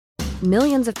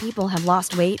Millions of people have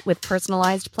lost weight with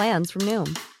personalized plans from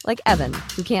Noom. Like Evan,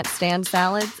 who can't stand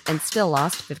salads and still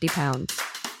lost 50 pounds.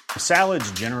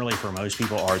 Salads generally for most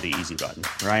people are the easy button,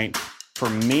 right? For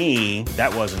me,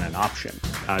 that wasn't an option.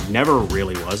 I never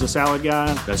really was a salad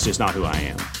guy. That's just not who I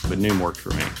am. But Noom worked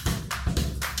for me.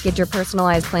 Get your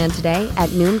personalized plan today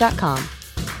at Noom.com.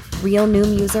 Real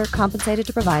Noom user compensated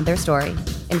to provide their story.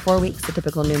 In 4 weeks, the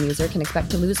typical Noom user can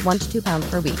expect to lose 1 to 2 pounds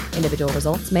per week. Individual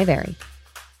results may vary.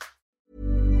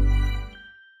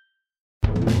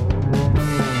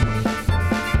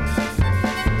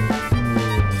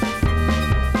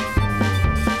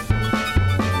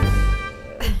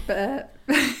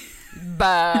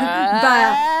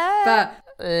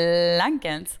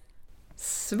 Lankens.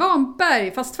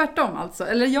 Svanberg, fast tvärtom alltså.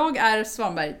 Eller jag är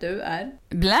Svanberg, du är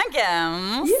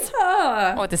Blankens.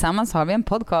 Yeah. Och tillsammans har vi en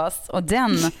podcast. Och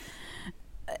den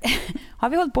har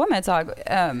vi hållit på med ett tag.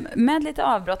 Med lite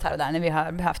avbrott här och där när vi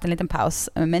har haft en liten paus.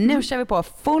 Men nu kör vi på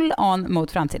full on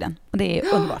mot framtiden. Och det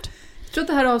är underbart. Jag tror att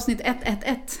det här är avsnitt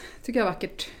 111. Tycker jag är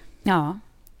vackert. Ja.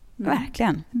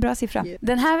 Verkligen, bra siffra.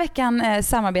 Den här veckan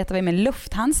samarbetar vi med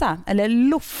Lufthansa, eller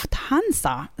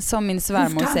Lufthansa som min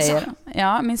svärmor säger.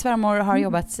 Ja, min svärmor har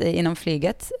jobbat inom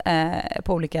flyget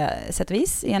på olika sätt och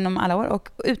vis genom alla år och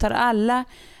uttalar alla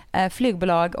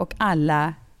flygbolag och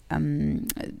alla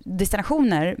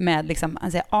destinationer med liksom,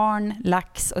 alltså Arn,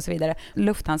 Lax och så vidare.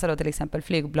 Lufthansa då till exempel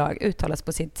flygbolag uttalas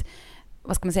på sitt,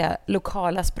 vad ska man säga,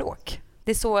 lokala språk.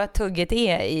 Det är så tugget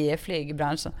är i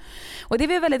flygbranschen. Och det är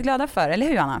vi väldigt glada för, eller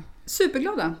hur Anna?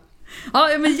 Superglada. Ja,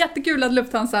 men jättekul att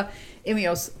Lufthansa är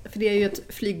med oss. För det är ju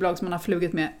ett flygbolag som man har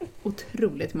flugit med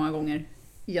otroligt många gånger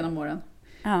genom åren.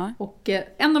 Ja. Och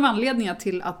en av anledningarna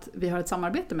till att vi har ett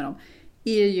samarbete med dem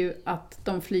är ju att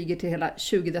de flyger till hela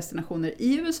 20 destinationer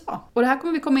i USA. Och det här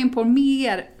kommer vi komma in på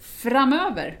mer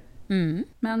framöver. Mm.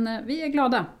 Men vi är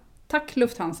glada. Tack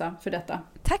Lufthansa för detta.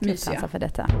 Tack Lufthansa för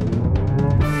detta.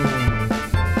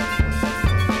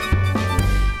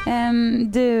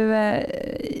 Du,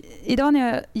 idag när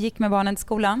jag gick med barnen till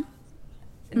skolan,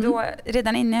 då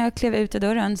redan innan jag klev ut i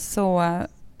dörren så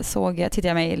tittade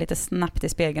jag mig lite snabbt i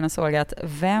spegeln och såg att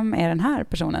vem är den här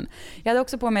personen? Jag hade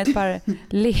också på mig ett par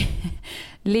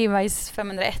Levi's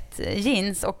 501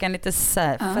 jeans och en lite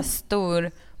för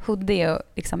stor hoodie och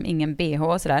liksom ingen BH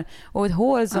och sådär. Och ett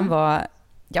hår som var,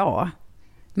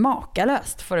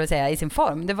 makalöst får du säga i sin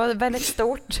form. Det var väldigt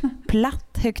stort,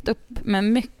 platt, högt upp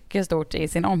men mycket stort i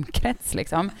sin omkrets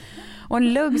liksom. Och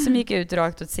en lugg som gick ut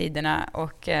rakt åt sidorna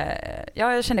och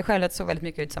jag kände själv att det såg väldigt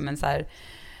mycket ut som en så här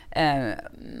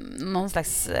någon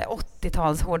slags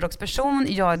 80-tals hårdrocksperson.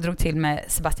 Jag drog till med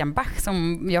Sebastian Bach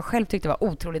som jag själv tyckte var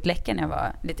otroligt läcker när jag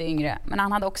var lite yngre. Men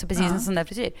han hade också precis en sån där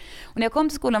frisyr. Och när jag kom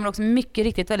till skolan var det också mycket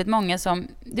riktigt väldigt många som,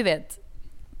 du vet,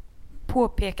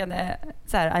 påpekade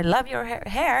så här, I love your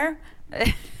hair.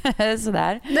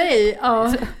 Sådär. Nej,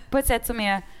 ja. På ett sätt som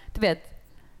är, du vet,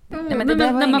 men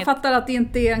när man fattar att det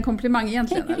inte är en komplimang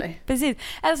egentligen, eller? Precis.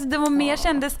 Alltså det var mer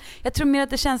kändes, jag tror mer att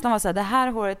det känslan var så här, det här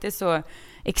håret är så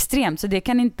extremt så det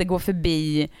kan inte gå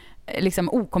förbi liksom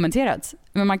okommenterat.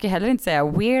 Men man kan heller inte säga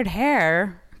weird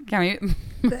hair kan man ju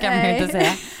inte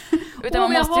säga. Utan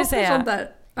man måste ju säga sånt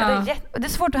där. Ja. Det är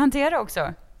svårt att hantera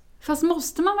också. Fast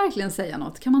måste man verkligen säga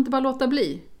något? Kan man inte bara låta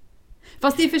bli?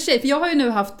 Fast i och för sig, för jag har ju nu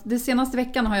haft, det senaste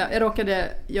veckan har jag råkade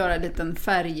göra en liten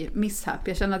färgmishap.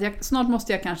 Jag känner att snart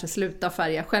måste jag kanske sluta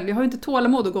färga själv. Jag har ju inte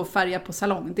tålamod att gå och färga på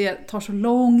salong. Det tar så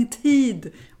lång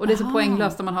tid. Och det är så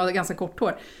poänglöst när man har ganska kort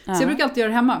hår. Så jag brukar alltid göra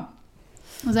det hemma.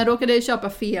 Och sen råkade jag köpa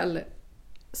fel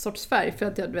sorts färg för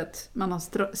att jag vet, man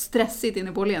har stressigt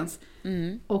inne på Åhléns.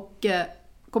 Och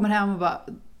kommer hem och bara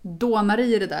dånar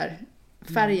i det där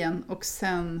färgen och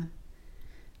sen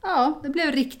det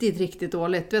blev riktigt, riktigt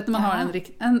dåligt. Du vet när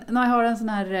man har en sån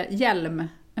här hjälm,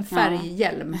 en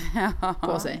färghjälm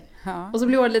på sig. Och så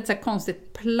blir det lite så här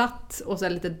konstigt platt och så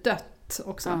lite dött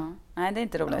också. Nej, det är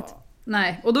inte roligt.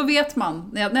 Nej, och då vet man,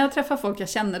 när jag träffar folk jag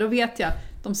känner, då vet jag,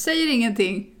 de säger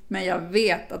ingenting, men jag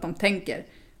vet att de tänker.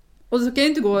 Och så kan jag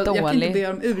inte jag kan inte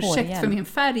be om ursäkt för min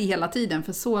färg hela tiden,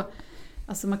 för så,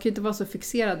 alltså man kan ju inte vara så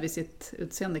fixerad vid sitt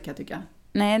utseende kan jag tycka.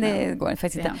 Nej, det går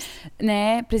faktiskt inte.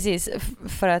 Nej, precis.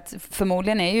 För att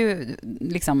förmodligen är ju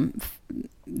liksom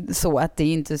så att det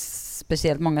är inte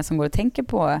speciellt många som går och tänker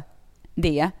på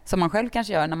det som man själv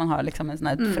kanske gör när man har liksom en sån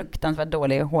här fruktansvärt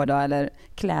dålig hårdag eller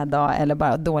kläddag eller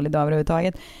bara dålig dag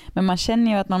överhuvudtaget. Men man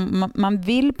känner ju att man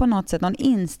vill på något sätt, någon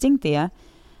instinkt är,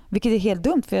 vilket är helt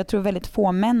dumt för jag tror väldigt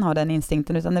få män har den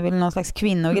instinkten, utan det är väl någon slags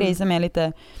kvinnogrej som är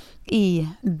lite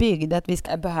byggd att vi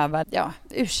ska behöva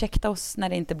ursäkta oss när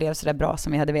det inte blev så där bra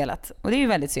som vi hade velat. Och det är ju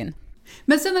väldigt synd.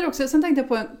 Men sen är det också, sen tänkte jag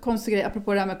på en konstig grej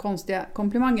apropå det här med konstiga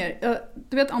komplimanger.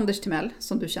 Du vet Anders Timell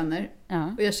som du känner.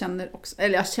 Ja. Och jag känner också,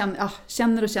 eller jag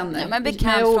känner och känner. Ja, men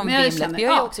bekant från Vimlet. Vi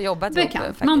har ju också jobbat ihop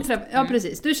faktiskt. Ja,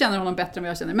 precis. Du känner honom bättre än vad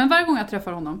jag känner. Men varje gång jag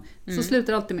träffar honom så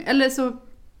slutar det alltid med, eller så,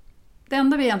 det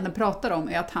enda vi egentligen pratar om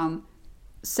är att han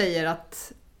säger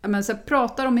att, men så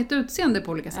pratar om mitt utseende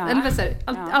på olika sätt. Eller så här,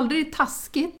 aldrig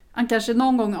taskigt. Han kanske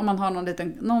någon gång, om man har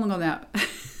någon gång jag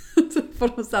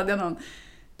får de säga någon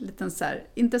liten så här,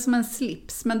 inte som en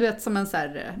slips, men du vet som en så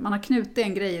här, man har knutit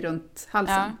en grej runt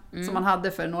halsen som man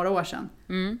hade för några år sedan.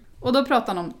 Och då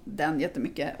pratar han om den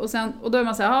jättemycket. Och då är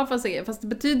man så här, fast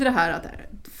betyder det här att det är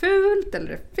fult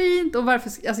eller fint? Och varför,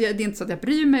 alltså det är inte så att jag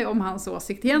bryr mig om hans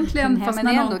åsikt egentligen. Nej, fast men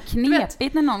när det är någon, ändå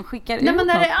knepigt när någon skickar ut men när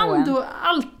något det på ändå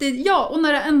alltid, och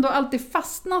när det ändå alltid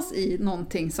fastnas i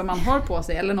någonting som man har på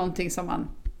sig, eller någonting som man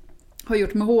har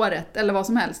gjort med håret, eller vad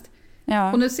som helst.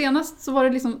 Ja. Och nu senast så var det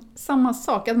liksom samma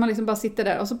sak, att man liksom bara sitter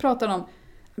där och så pratar de om,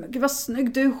 men gud vad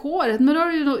snygg du är i håret, men då har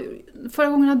du ju, förra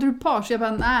gången hade du par, så jag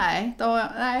bara nej,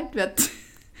 du vet.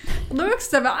 Och då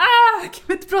också jag bara, kan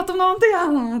vi inte prata om någonting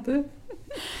annat?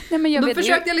 Nej, men då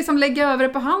försökte jag liksom lägga över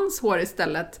det på hans hår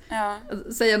istället. Ja.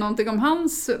 Säga någonting om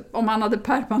om han hade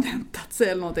permanentat sig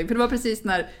eller någonting. För det var precis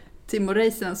när Timo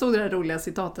Räisänen, såg det där roliga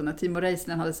citaten när Timo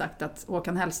Räisänen hade sagt att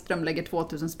Håkan Hellström lägger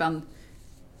 2000 spänn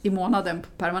i månaden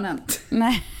permanent.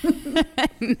 Nej,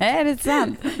 nej, det är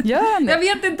sant. Gör han det? Jag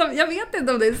vet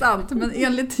inte om det är sant, men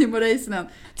enligt Timo Räisänen.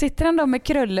 Sitter han då med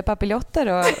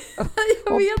krullepapiljotter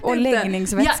och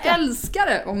läggningsvätska? Jag älskar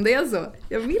det om det är så.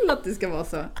 Jag vill att det ska vara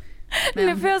så. Men...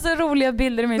 Nu får jag så roliga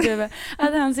bilder i mitt huvud.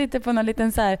 Att han sitter på någon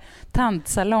liten så här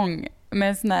tantsalong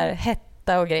med sån här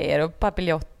hetta och grejer och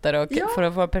papiljotter och för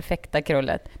att få perfekta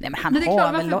krullet. Nej, men han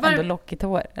har väl ändå lockigt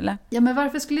hår, eller? Ja, men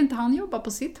varför skulle inte han jobba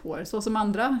på sitt hår så som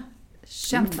andra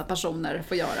kända personer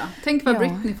får göra? Tänk vad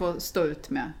Britney får stå ut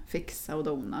med, fixa och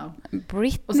dona.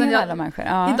 Britney och sen alla människor.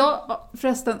 Ja. Idag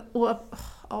förresten,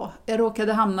 jag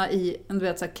råkade hamna i en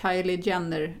så här Kylie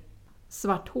Jenner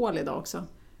svart hål idag också.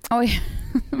 Oj.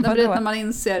 När man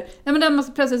inser, men där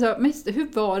man plötsligt säga, men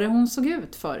hur var det hon såg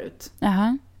ut förut?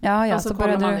 Jaha. Ja, så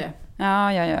kollar man det.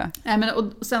 Ja. Nej, men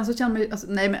och sen så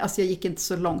känner man jag gick inte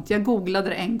så långt. Jag googlade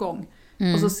det en gång.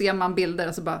 Och så ser man bilder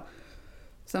och så bara,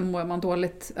 sen mår man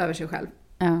dåligt över sig själv.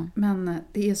 Ja. Men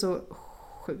det är så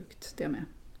sjukt det med.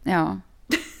 Ja.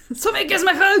 Så mycket som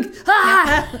är sjukt!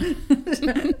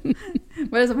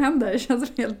 Vad är det som händer? Det känns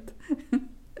som helt...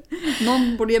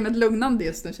 Någon borde ge mig ett lugnande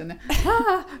just nu, känner jag.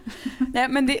 Nej,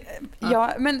 men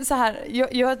men så här,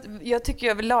 jag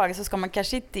tycker överlag så ska man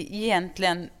kanske inte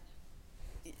egentligen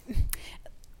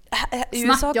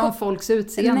snacka om folks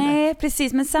utseende. Nej,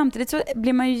 precis, men samtidigt så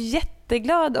blir man ju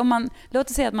jätteglad om man, låt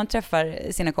oss säga att man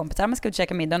träffar sina kompisar, man ska ut och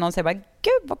käka middag och någon säger bara,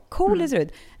 gud vad cool det ser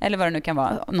ut, eller vad det nu kan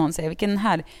vara, och någon säger, vilken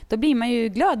här, då blir man ju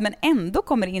glad, men ändå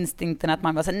kommer instinkten att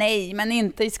man bara säger, nej, men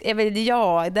inte,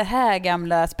 det här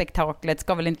gamla spektaklet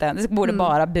ska väl inte, det borde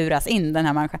bara buras in, den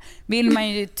här människan, vill man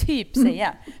ju typ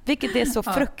säga, vilket är så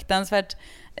fruktansvärt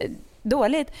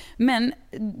dåligt. Men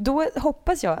då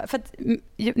hoppas jag, för att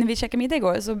när vi käkade middag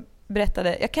igår så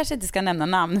berättade, jag kanske inte ska nämna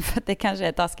namn för att det kanske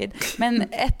är taskigt, men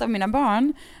ett av mina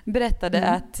barn berättade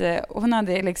att hon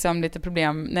hade liksom lite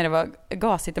problem när det var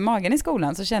gasigt i magen i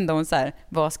skolan, så kände hon så här,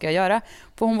 vad ska jag göra?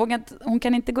 För hon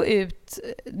kan inte gå ut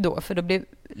då, för då blir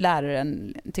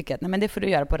läraren tycker att nej, men det får du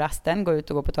göra på rasten, gå ut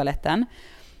och gå på toaletten.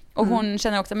 Och hon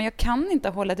känner också, men jag kan inte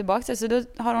hålla tillbaka det, så då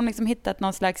har hon liksom hittat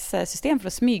någon slags system för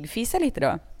att smygfisa lite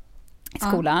då i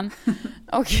skolan.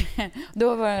 Och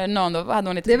då var det någon, då hade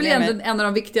hon lite. Det är väl egentligen en av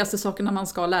de viktigaste sakerna man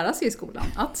ska lära sig i skolan,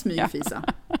 att smygfisa.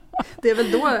 Det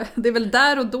är väl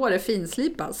där och då det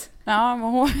finslipas.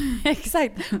 Ja,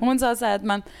 exakt. Hon sa så här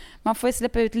att man får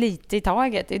släppa ut lite i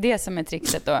taget. Det är det som är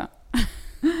trixet då.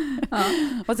 Ja.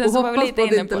 Och sen så var vi lite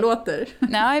inne det inte låter.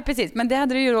 Nej, precis. Men det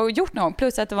hade du ju gjort någon.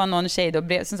 Plus att det var någon tjej då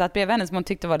som satt bredvid henne som hon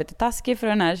tyckte var lite taskig, för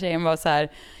den här tjejen var så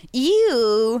här,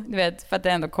 ew! Du vet, för att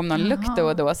det ändå kom någon lukt då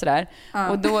och då sådär. Ja.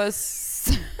 Och då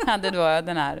hade då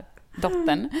den här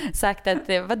dottern sagt att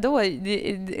vadå,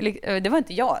 det var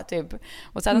inte jag typ.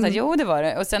 Och så hade hon sagt, jo det var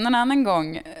det. Och sen en annan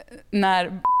gång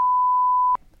när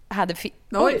hade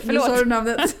Oj, förlåt. Nu sa du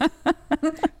namnet.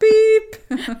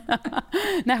 Pip!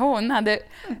 När hon hade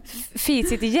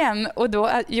fisit igen och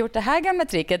då gjort det här gamla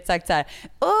tricket, sagt så här,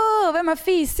 vem har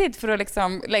fisit, för att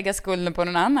liksom lägga skulden på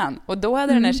någon annan. Och då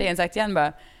hade den här tjejen sagt igen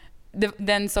bara,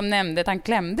 den som nämnde att han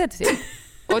klämde till sig.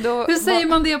 Och då, hur säger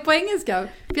man det på engelska?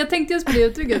 För jag tänkte just på det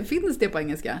uttrycket, finns det på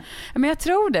engelska? Men jag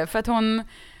tror det, för att hon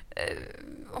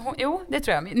jo, det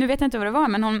tror jag. Nu vet jag inte vad det var,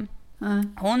 men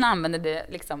hon använde det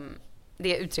liksom,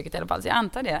 det uttrycket i alla fall, så jag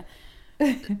antar det.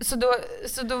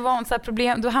 så då var hon så här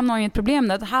problem, då hamnade hon i ett problem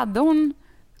där.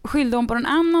 Skyllde hon på någon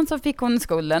annan så fick hon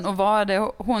skulden, och var det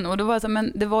hon, och då var det så,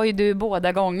 men det var ju du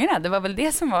båda gångerna, det var väl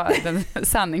det som var den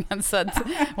sanningen, så att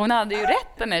hon hade ju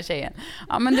rätt, den här tjejen.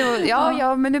 Ja men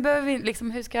men nu behöver vi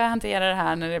liksom, hur ska jag hantera det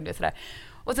här när det blir sådär.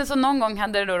 Och sen så någon gång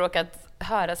hade det då råkat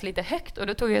höras lite högt, och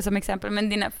då tog jag som exempel,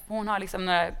 men hon har liksom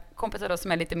några kompisar då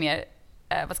som är lite mer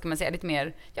vad ska man säga, lite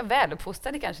mer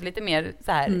väluppfostrade kanske, lite mer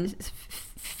så här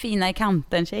fina i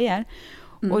kanten tjejer.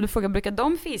 Och då frågar, brukar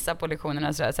de fisa på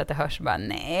lektionerna så att det hörs? Bara,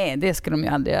 nej, det skulle de ju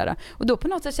aldrig göra. Och då på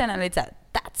något sätt känner jag lite så här,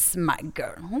 that's my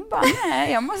girl. Hon bara,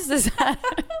 nej, jag måste så här.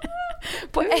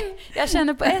 Jag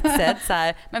känner på ett sätt så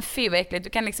här, men fy vad äckligt. Du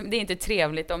kan liksom, det är inte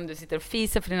trevligt om du sitter och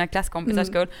fiser för dina klasskompisars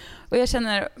skull. Och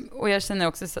jag känner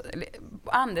också så,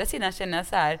 på andra sidan känner jag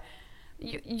så här,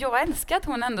 jag älskar att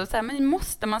hon ändå så här, men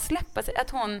måste man släppa sig, att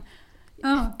hon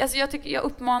alltså jag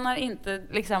uppmanar inte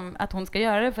liksom att hon ska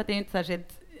göra det, för att det är inte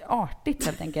särskilt artigt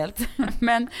helt enkelt.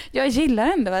 Men jag gillar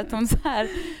ändå att hon så här,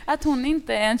 att hon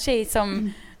inte är en tjej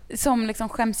som liksom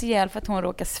skäms ihjäl för att hon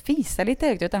råkar fisa lite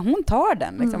högt, utan hon tar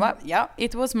den liksom. Ja,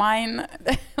 it was mine.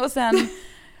 Och sen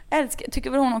tycker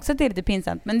väl hon också att det är lite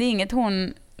pinsamt, men det är inget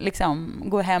hon liksom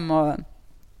går hem och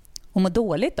mår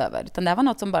dåligt över, utan det var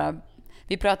något som bara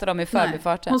vi pratade om i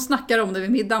förbifarten. Hon snackar om det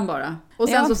vid middagen bara. Och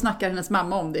sen så snackar hennes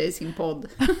mamma om det i sin podd.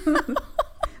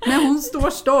 Men hon står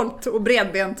stolt och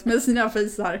bredbent med sina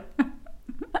fisar.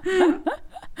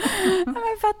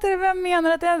 Jag fattar vad jag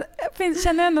menar. Att jag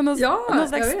känner ändå någon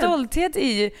slags stolthet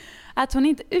i att hon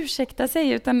inte ursäktar sig,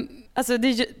 utan alltså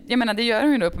jag menar, det gör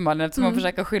hon ju då uppenbarligen, eftersom hon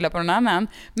försöker skylla på någon annan.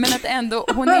 Men att ändå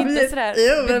hon är inte sådär...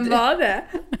 Jo, vem var det?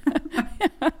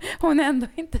 Hon är ändå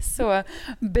inte så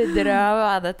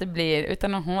bedrövad att det blir,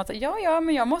 utan hon säger,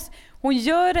 men jag måste... Hon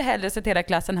gör det hellre så att hela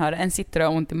klassen hör än sitter och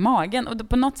har ont i magen. Och då,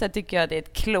 på något sätt tycker jag att det är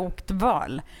ett klokt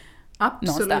val.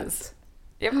 Absolut. Någonstans.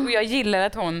 Jag gillar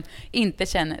att hon inte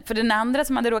känner... För den andra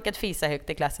som hade råkat fisa högt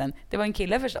i klassen, det var en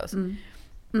kille förstås.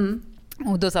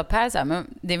 Och då sa Per så här, men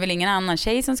det är väl ingen annan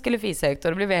tjej som skulle fisa högt.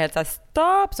 Och då blev jag helt så här,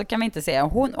 stopp, så kan vi inte säga.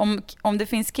 Om det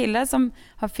finns killar som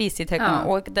har fisigt högt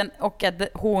och att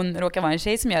hon råkar vara en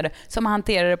tjej som gör det, som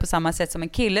hanterar det på samma sätt som en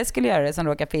kille skulle göra det som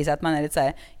råkar fisa, att man är lite så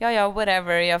här,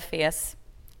 whatever, jag fes,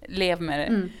 lev med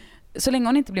det. Så länge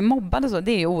hon inte blir mobbad och så,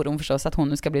 det är ju oron förstås att hon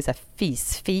nu ska bli så här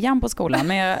fisfian på skolan.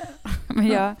 Men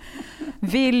jag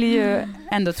vill ju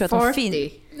ändå tro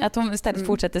att hon istället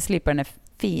fortsätter slipa den här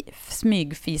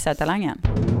smygfisartalangen.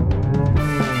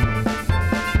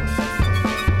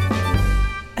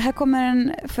 Här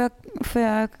kommer får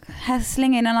jag här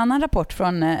slänga in en annan rapport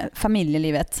från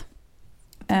familjelivet.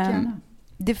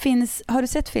 Det finns, har du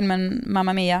sett filmen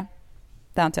Mamma Mia?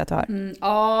 Det antar jag att du har.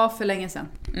 Ja, för länge sedan.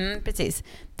 Precis.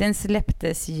 Den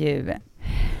släpptes ju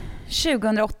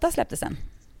 2008 släpptes den.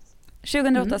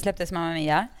 2008 släpptes Mamma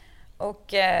Mia.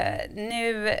 Och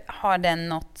nu har den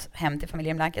nått hem till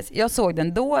familjen Blankes. Jag såg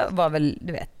den då, var väl,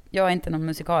 du vet, jag är inte någon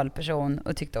musikalperson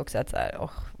och tyckte också att så här,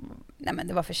 nej men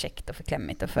det var för käckt och för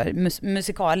klämmigt och för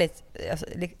musikaliskt.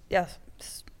 Jag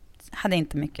hade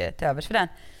inte mycket till övers för den.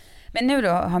 Men nu då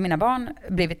har mina barn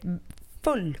blivit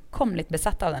fullkomligt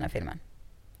besatta av den här filmen.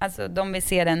 Alltså de vill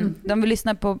se den, de vill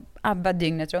lyssna på ABBA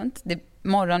dygnet runt. Det är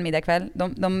morgon, middag, kväll.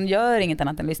 De gör inget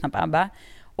annat än lyssna på ABBA.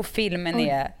 Och filmen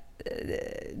är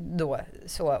då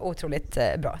så otroligt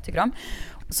bra, tycker de.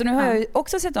 Så nu har jag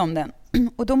också sett om den.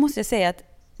 Och då måste jag säga att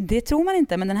det tror man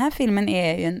inte, men den här filmen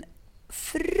är ju en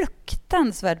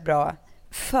fruktansvärt bra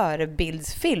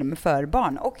förebildsfilm för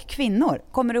barn och kvinnor.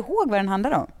 Kommer du ihåg vad den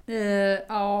handlar om?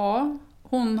 Ja,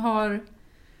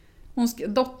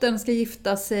 dottern ska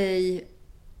gifta sig,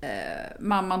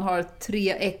 mamman har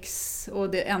 3 ex och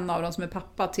det är en av dem som är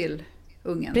pappa till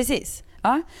ungen. Precis,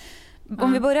 ja.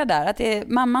 Om vi börjar där, att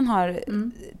mamman har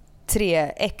 3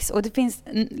 ex och det finns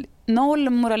noll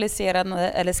moraliserande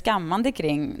eller skammande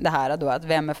kring det här då, att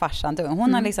vem är farsan till.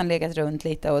 Hon har liksom legat runt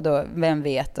lite och då, vem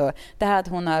vet, och det här att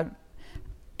hon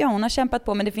har kämpat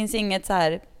på, men det finns inget så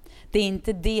här, det är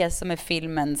inte det som är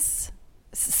filmens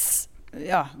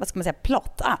vad ska man säga,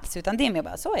 plott alls, utan det är mer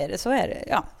bara så är det,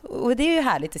 ja, och det är ju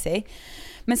härligt i sig.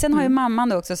 Men sen har ju mamman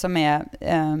då också som är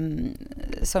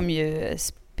som ju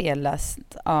spelas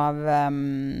av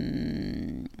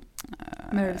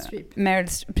Meryl Streep.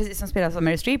 Precis, som spelas av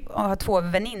Meryl Streep, och har 2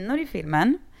 väninnor i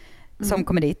filmen som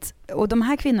kommer dit. Och de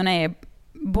här kvinnorna är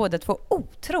båda 2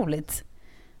 otroligt,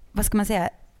 vad ska man säga,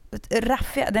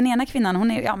 raffiga. Den ena kvinnan,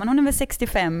 hon är väl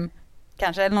 65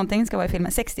 kanske, eller någonting ska vara i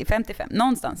filmen, 60, 55,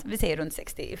 någonstans. Vi säger runt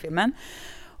 60 i filmen.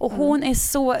 Och hon är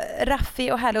så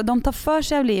raffig och härlig, och de tar för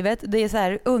sig av livet. Det är så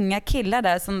här unga killar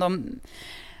där som de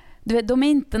är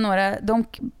inte några,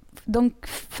 de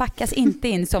fackas inte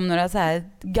in som några så här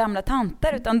gamla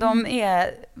tanter, utan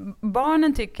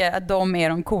barnen tycker att de är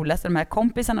de coolaste, de här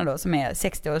kompisarna då som är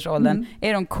 60-årsåldern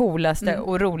är de coolaste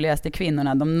och roligaste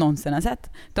kvinnorna de någonsin har sett.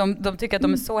 De tycker att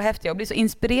de är så häftiga och blir så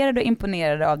inspirerade och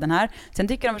imponerade av den här. Sen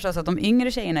tycker de förstås att de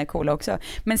yngre tjejerna är coola också.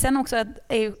 Men sen också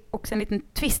är ju också en liten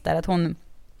twist där att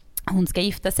hon ska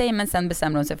gifta sig, men sen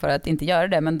bestämmer hon sig för att inte göra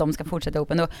det, men de ska fortsätta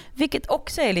ihop ändå. Vilket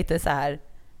också är lite så här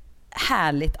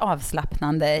härligt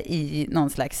avslappnande i någon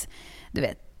slags, du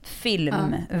vet,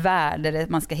 filmvärld där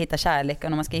man ska hitta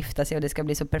kärleken och man ska gifta sig och det ska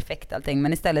bli så perfekt allting.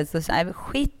 Men istället så säger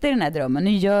skit i den här drömmen,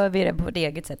 nu gör vi det på vårt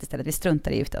eget sätt istället. Vi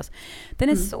struntar i att gifta oss.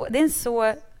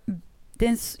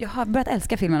 Jag har börjat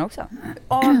älska filmen också.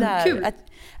 Av det här,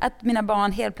 att mina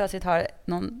barn helt plötsligt har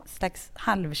någon slags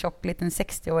halvtjock liten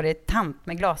 60-årig tant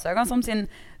med glasögon som sin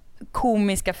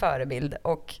komiska förebild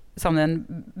och som den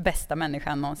bästa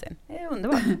människan någonsin. Det är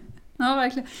underbart. Ja,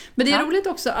 verkligen. Men det är roligt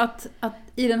också att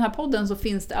i den här podden så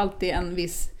finns det alltid en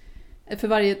viss, för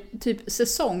varje typ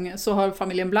säsong så har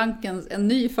familjen Blankens en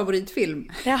ny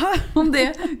favoritfilm. Jaha. Om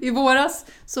det. I våras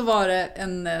så var det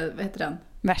en, vad heter den?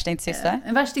 Värsting till syster.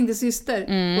 En värsting till syster.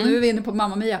 Och nu är vi inne på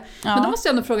Mamma Mia. Ja. Men då måste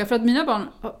jag ändå fråga, för att mina barn,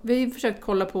 vi har försökt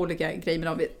kolla på olika grejer med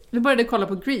dem. Vi började kolla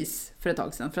på Grease för ett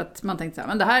tag sedan. För att man tänkte så här,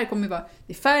 men det här kommer ju vara,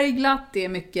 det är färgglatt, det är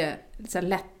mycket så här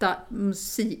lätta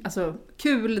musik, alltså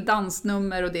kul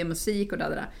dansnummer och det är musik och det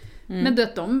där. Men du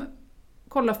vet, de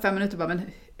kollar 5 minuter och bara, men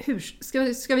hur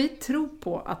ska vi tro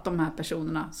på att de här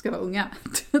personerna ska vara unga?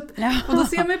 Ja. Och då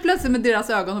ser man ju plötsligt med deras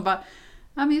ögon och bara,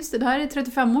 ja men just det här är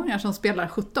 35-åringar som spelar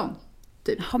 17.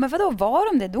 Typ. Ja, men vadå,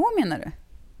 var de det då menar du?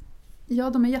 Ja,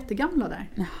 de är jättegamla där.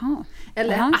 Jaha.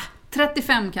 Eller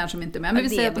 35 kanske de inte är med. Men vi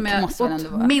säger att de är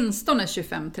åtminstone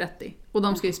 25-30. Och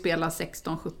de ska ju spela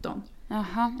 16-17.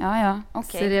 Jaha, ja,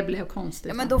 okej. Så det blev konstigt.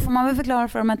 Ja, men då får man väl förklara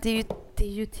för dem att det är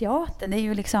ju teater. Det är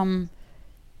ju liksom...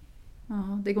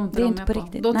 Ja, det går inte de med på.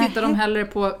 Riktigt. Då tittar de hellre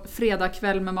på Fredag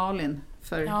kväll med Malin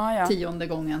för 10:e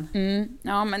gången.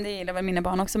 Ja, men det gillar väl mina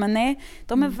barn också. Men nej,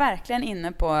 de är verkligen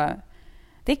inne på...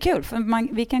 Det är kul,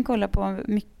 för vi kan kolla på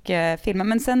mycket filmer.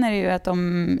 Men sen är det ju att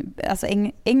alltså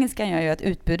engelskan gör ju att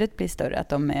utbudet blir större. Att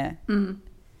de är...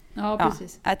 Ja,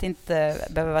 precis. Att det inte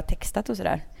behöver vara textat och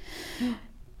sådär.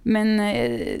 Men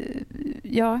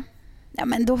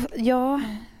men då...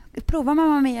 Prova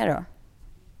Mamma Mia då.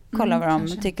 Kolla vad de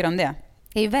tycker om det.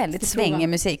 Det är ju väldigt svängig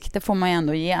musik. Det får man ju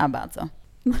ändå ge ABBA alltså.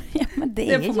 Ja, men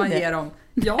det får man ge dem.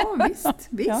 Ja, visst.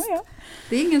 Ja.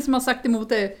 Det är ingen som har sagt emot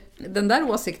det. Den där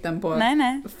åsikten på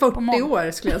 40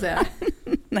 år skulle jag säga.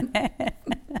 Nej.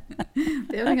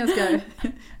 Det är en ganska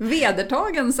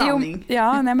vedertagen sanning.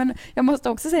 Men jag måste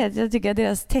också säga att jag tycker att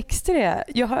deras texter är...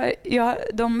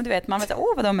 du vet, man vet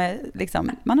vad de är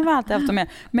liksom, man har alltid haft dem med.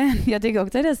 Men jag tycker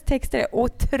också att deras texter är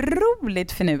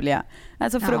otroligt finurliga.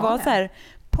 Alltså för att vara så här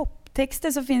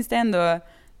poptexter så finns det ändå...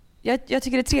 Jag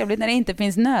tycker det är trevligt när det inte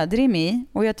finns nödrim i.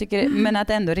 Och jag tycker, men att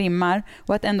det ändå rimmar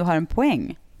och att det ändå har en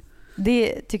poäng.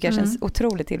 Det tycker jag känns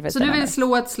otroligt tillfredsställande. Så du vill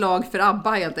slå ett slag för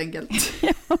ABBA helt enkelt?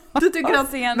 Du tycker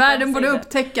att världen borde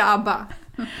upptäcka ABBA?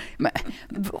 Men,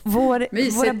 våra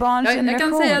barns generation. Jag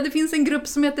kan säga att det finns en grupp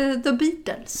som heter The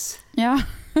Beatles. Ja.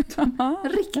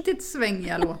 Riktigt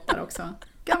svängiga låtar också.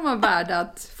 Kan vara värda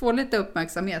att få lite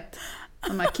uppmärksamhet,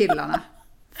 de här killarna.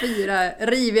 4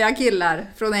 riviga killar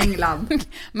från England.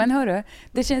 Men hörru,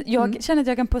 jag känner att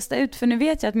jag kan posta ut, för nu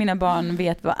vet jag att mina barn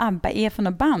vet vad ABBA är för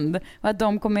något band och att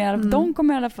ABBA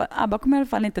kommer i alla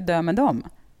fall inte dö med dem.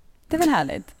 Det är väl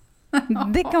härligt?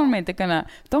 Det kommer de inte kunna.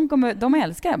 De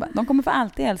älskar ABBA. De kommer för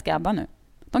alltid älska ABBA nu.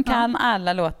 De kan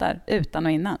alla låtar utan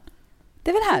och innan.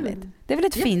 Det är väl härligt? Det är väl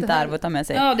ett fint arv att ta med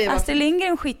sig. Ja, Astrid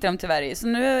Lindgren skiter de tyvärr i, så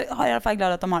nu har jag i alla fall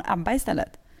glad att de har ABBA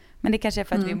istället. Men det kanske är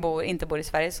för att vi inte bor i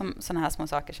Sverige som sådana här små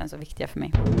saker känns så viktiga för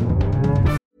mig.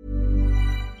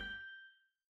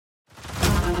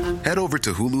 Head over to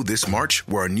Hulu this March,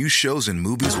 where our new shows and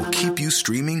movies will keep you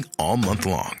streaming all month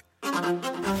long.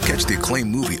 Catch the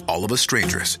acclaimed movie All of Us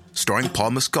Strangers, starring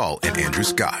Paul Mescal and Andrew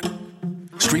Scott.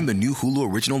 Stream the new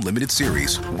Hulu original limited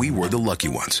series We Were the Lucky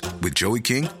Ones with Joey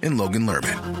King and Logan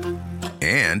Lerman.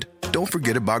 And don't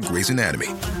forget about Grey's Anatomy.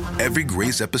 Every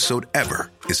Grey's episode ever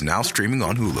is now streaming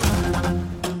on Hulu.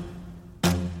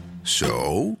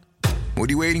 So, what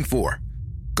are you waiting for?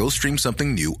 Go stream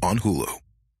something new on Hulu.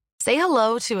 Say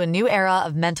hello to a new era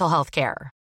of mental health care.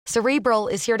 Cerebral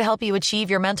is here to help you achieve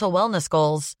your mental wellness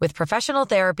goals with professional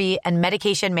therapy and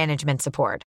medication management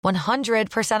support.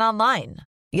 100% online.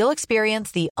 You'll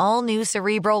experience the all-new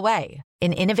Cerebral Way,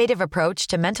 an innovative approach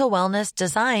to mental wellness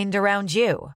designed around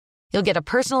you. You'll get a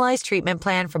personalized treatment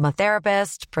plan from a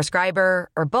therapist, prescriber,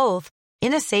 or both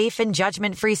in a safe and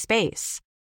judgment-free space.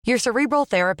 Your Cerebral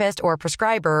therapist or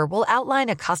prescriber will outline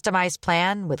a customized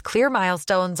plan with clear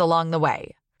milestones along the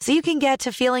way, so you can get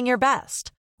to feeling your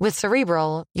best. With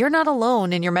Cerebral, you're not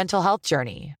alone in your mental health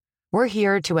journey. We're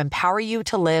here to empower you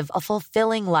to live a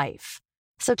fulfilling life.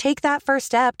 So take that first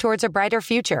step towards a brighter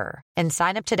future and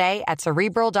sign up today at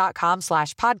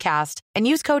Cerebral.com/podcast and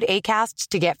use code ACAST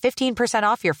to get 15%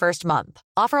 off your first month.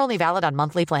 Offer only valid on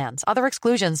monthly plans. Other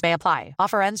exclusions may apply.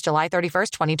 Offer ends July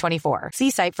 31st, 2024.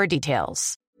 See site for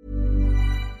details.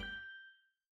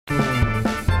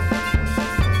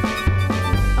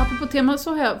 Apropå tema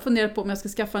så har jag funderat på om jag ska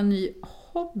skaffa en ny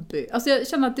hobby. Alltså jag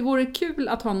känner att det vore kul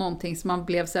att ha någonting som man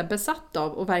blev så här besatt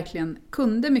av och verkligen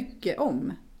kunde mycket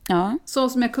om. Ja. Så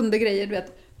som jag kunde grejer, du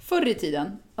vet, förr i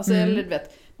tiden. Alltså, eller du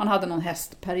vet, man hade någon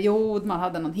hästperiod, man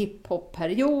hade någon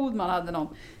hiphop-period, man hade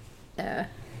någon,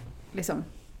 liksom,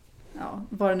 ja,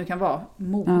 vad det nu kan vara,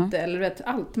 mode eller du vet,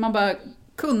 allt. Man bara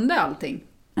kunde allting.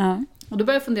 Ja. Och då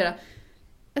började jag fundera,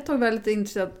 ett tag var jag lite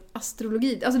intresserad av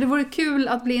astrologi. Alltså det vore kul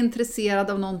att bli intresserad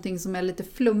av någonting som är lite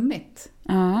flummigt.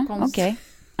 Ja, okej.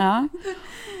 Ja.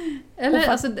 Eller,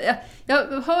 alltså,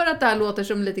 jag hör att det här låter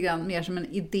som lite grann mer som en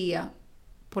idé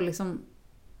på liksom,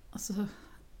 alltså,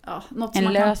 ja, något som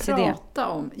man kan prata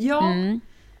om. Ja.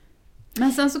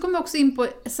 Men sen så kommer jag också in på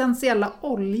essentiella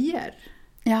oljor.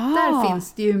 Ja. Där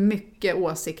finns det ju mycket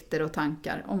åsikter och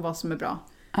tankar om vad som är bra.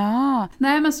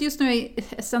 Nej, men just nu är jag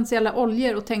essentiella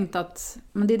oljor och tänkt att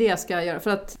men det är det jag ska göra. För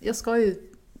att jag ska ju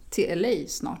till LA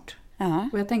snart.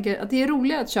 Och jag tänker att det är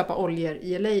roligare att köpa oljor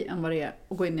i LA än vad det är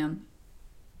att gå in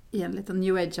i en liten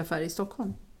New Age-affär i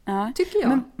Stockholm. Tycker jag.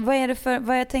 Men vad är det för,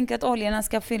 vad jag tänker att oljorna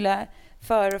ska fylla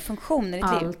för funktioner i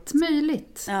ditt liv? Allt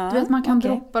möjligt. Du vet, man kan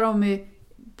droppa dem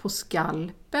på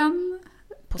skalpen.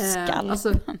 På skalpen?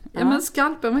 Alltså, ja, men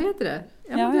skalpen, vad heter det?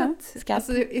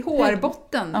 Alltså, i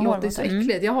hårbotten låter så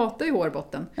äckligt. Jag hatar ju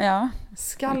hårbotten. Ja.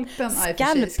 Skalpen.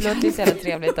 Skalp låter ju så jävla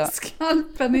trevligt då.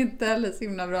 Skalpen är inte heller så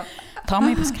himla bra. Ta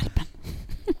mig på skalpen.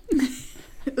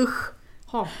 Usch,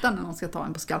 hatar när någon ska ta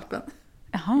en på skalpen.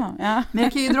 Jaha, ja. Men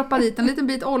jag kan ju droppa dit en liten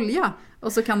bit olja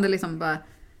och så kan det liksom bara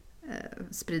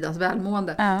spridas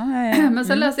välmående. Men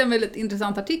sen läste jag en väldigt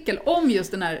intressant artikel om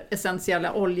just den här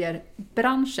essentiella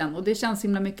oljebranschen och det känns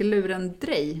himla mycket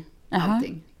lurendrej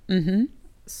allting.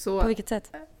 Så, på vilket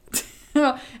sätt?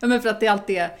 Ja, men för att det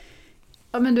alltid är,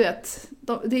 ja men du vet,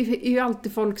 det är ju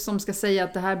alltid folk som ska säga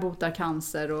att det här botar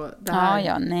cancer och det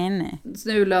här, nej.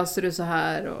 Nu löser du så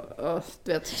här och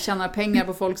du vet, tjänar pengar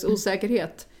på folks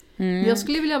osäkerhet. Jag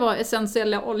skulle vilja vara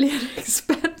essentiella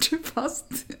oljeexpert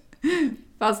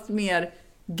fast mer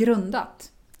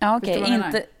grundat. Ja,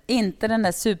 okej. Inte den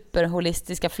där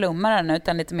superholistiska flummaren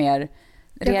utan lite mer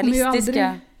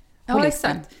realistiska Ja,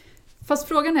 exakt. Fast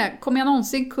frågan är, kommer jag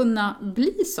någonsin kunna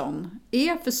bli sån? Är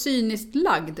jag för cyniskt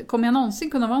lagd? Kommer jag någonsin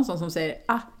kunna vara en sån som säger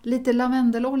lite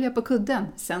lavendelolja på kudden,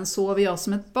 sen sover jag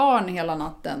som ett barn hela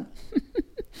natten?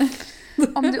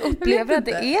 Om du upplever att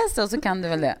det är så kan du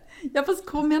väl det? Ja, fast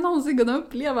kommer jag någonsin kunna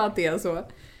uppleva att det är så?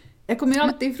 Jag kommer ju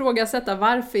alltid ifrågasätta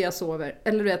varför jag sover.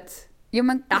 Eller du vet, jo,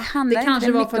 men det handlar kanske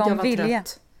inte var för att jag var vilja.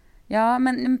 Trött. Ja,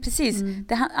 men precis.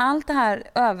 Allt det här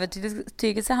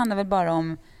övertygelse handlar väl bara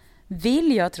om,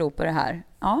 vill jag tro på det här?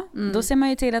 Ja, då ser man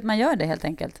ju till att man gör det helt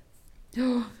enkelt.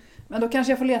 Ja, men då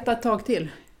kanske jag får leta ett tag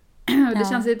till. Det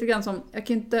känns lite grann som, jag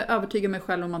kan inte övertyga mig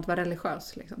själv om att vara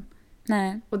religiös. Liksom.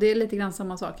 Nej. Och det är lite grann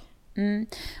samma sak.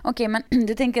 Okej, men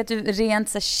du tänker att du rent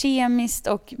så kemiskt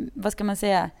och, vad ska man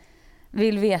säga,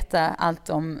 vill veta allt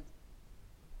om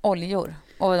oljor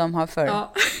och vad de har för...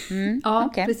 Ja,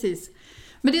 okay. Precis.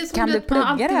 Men det är som kan du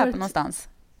plugga det här på någonstans?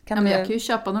 Men jag kan ju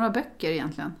köpa några böcker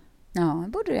egentligen. Ja,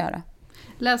 det borde du göra.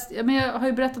 Men jag har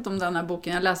ju berättat om den här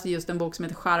boken. Jag läste just en bok som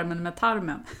heter Charmen med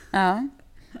tarmen. Ja.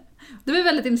 Det var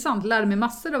väldigt intressant. Lärde mig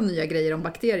massor av nya grejer om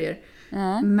bakterier.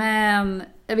 Men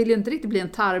jag vill ju inte riktigt bli en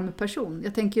tarmperson.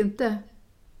 Jag tänker ju inte...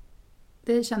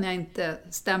 Det känner jag inte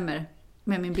stämmer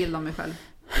med min bild av mig själv.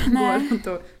 Går runt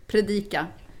och predika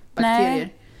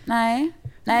bakterier. Nej,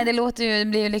 det låter ju,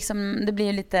 det blir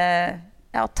ju lite,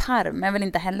 tarm är väl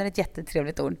inte heller ett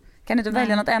jättetrevligt ord. Kan du inte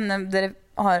välja något ämne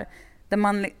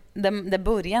där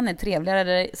början är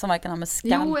trevligare, som varken har med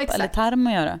skalp eller tarm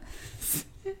att göra?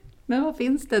 Men vad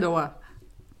finns det då?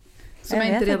 Som jag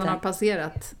inte redan har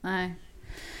passerat? Nej.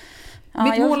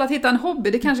 Mitt mål att hitta en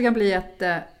hobby, det kanske kan bli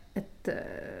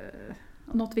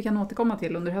något vi kan återkomma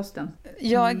till under hösten.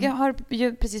 Jag har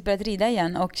ju precis börjat rida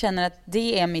igen och känner att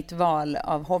det är mitt val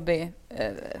av hobby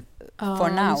for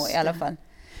now i alla fall.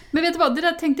 Men vet du vad, det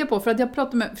där tänkte jag på för att jag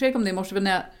pratade med Fredrik om det i morse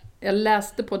när jag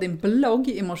läste på din blogg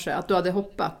i morse att du hade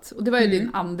hoppat. Och det var ju din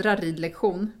andra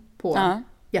ridlektion på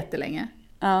jättelänge.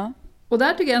 Och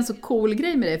där tycker jag är en så cool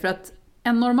grej med dig för att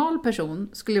En normal person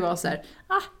skulle vara så här,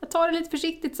 jag tar det lite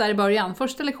försiktigt så här i början.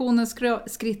 Första lektionen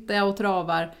skrittar jag och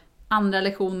travar. Andra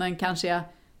lektionen kanske jag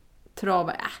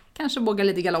travar, kanske vågar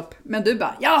lite galopp. Men du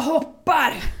bara, jag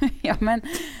hoppar! men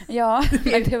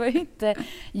det var ju inte...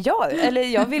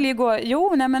 jag vill ju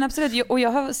gå... men absolut. Och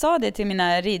jag sa det till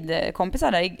mina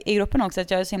ridkompisar där i gruppen också,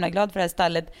 att jag är så himla glad för det här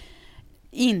stallet.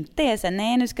 Inte är så här,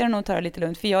 nej nu ska du nog ta det lite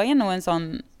lugnt. För jag är nog en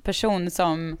sån person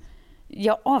som...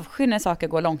 Jag avskyr när saker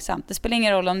går långsamt. Det spelar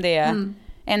ingen roll om det är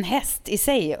en häst i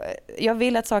sig. Jag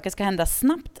vill att saker ska hända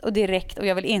snabbt och direkt och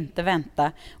jag vill inte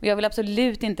vänta. Och jag vill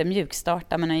absolut inte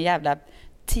mjukstarta med en jävla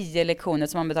 10 lektioner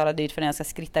som man betalar dyrt för när jag ska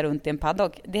skritta runt i en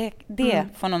paddock. Det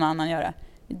får någon annan göra.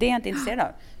 Det är jag inte intresserad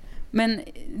av. Men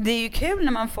det är ju kul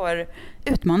när man får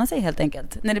utmana sig helt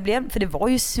enkelt. För det var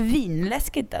ju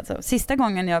svinläskigt alltså. Sista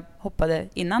gången jag hoppade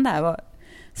innan det här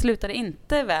slutade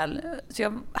inte väl. Så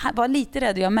jag var lite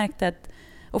rädd och jag märkte att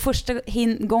och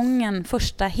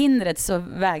första hindret så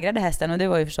vägrade hästen och det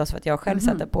var ju förstås för att jag själv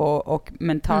satte på och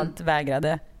mentalt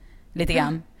vägrade lite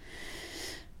grann.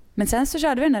 Men sen så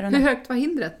körde vi den där rundan. Hur högt var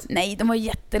hindret? Nej, de var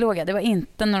jättelåga. Det var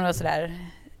inte några sådär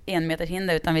 1 meters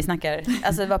hinder utan vi snackar,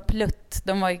 alltså det var plutt.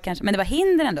 De var ju kanske, men det var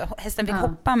hinder ändå. Hästen fick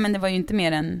hoppa men det var ju inte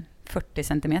mer än 40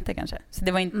 centimeter kanske. Så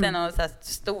det var inte något så här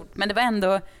stort, men det var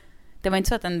ändå, det var inte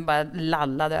så att den bara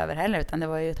lallade över heller utan det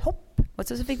var ju ett hopp. Och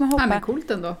så fick man hoppa. Ja, men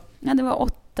coolt ändå. Ja, det var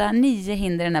 8-9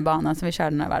 hinder i den här banan som vi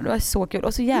körde några varv. Det var så kul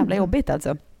och så jävla jobbigt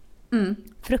alltså.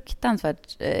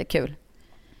 Fruktansvärt kul.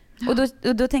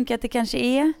 Och då tänker jag att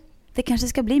det kanske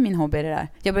ska bli min hobby det där.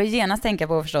 Jag börjar genast tänka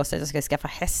på förstås att jag ska skaffa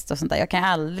häst och sånt där. Jag kan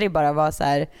aldrig bara vara så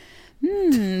här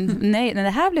nej, det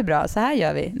här blir bra, så här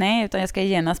gör vi. Nej, utan jag ska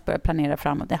genast börja planera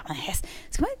framåt. Ja, en häst.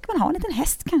 Ska man ha en liten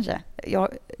häst kanske?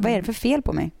 Vad är det för fel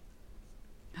på mig?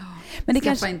 Men det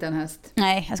skaffa inte en häst.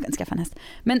 Nej, jag ska inte skaffa en häst.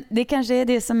 Men det kanske är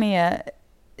det som är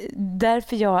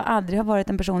därför jag aldrig har varit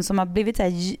en person som har blivit så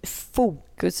här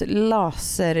fokus,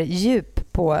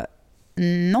 laserdjup på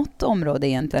något område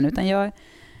egentligen. Utan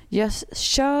jag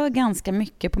kör ganska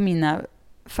mycket på mina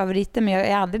favoriter, men jag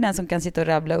är aldrig den som kan sitta och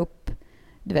rabbla upp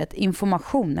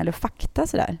information eller fakta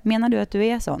sådär. Menar du att du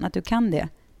är sån? Att du kan det?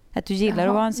 Att du gillar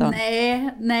att vara en sån?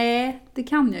 Nej, det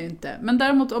kan jag ju inte. Men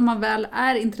däremot om man väl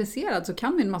är intresserad så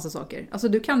kan du en massa saker. Alltså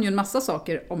du kan ju en massa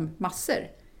saker om massor.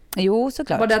 Jo,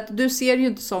 såklart. Bara det att du ser ju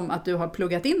inte som att du har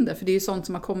pluggat in det, för det är ju sånt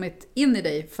som har kommit in i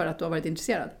dig för att du har varit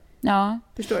intresserad. Ja.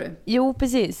 Förstår du? Jo,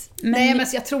 precis. Nej, men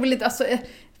jag tror väl inte, alltså,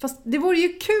 fast det vore ju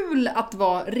kul att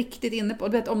vara riktigt inne på,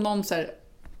 du vet, om någon så här,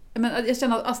 jag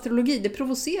känner att astrologi, det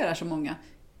provocerar så många.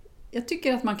 Jag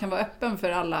tycker att man kan vara öppen för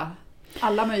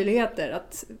alla möjligheter.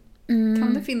 Att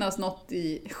kan det finnas något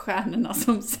i stjärnorna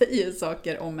som säger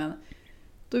saker om en,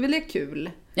 då är väl det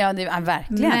kul. Ja, det är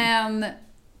verkligen.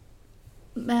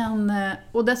 Men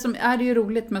och det som är det ju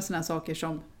roligt med såna här saker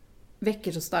som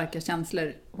väcker så starka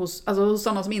känslor hos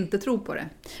sådana som inte tror på det.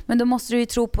 Men då måste du ju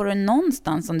tro på det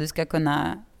någonstans om du ska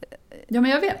kunna... Ja,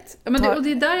 men jag vet. Ja, men och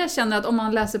det är där jag känner att om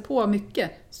man läser på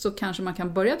mycket så kanske man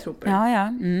kan börja tro på det. Ja.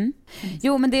 Mm.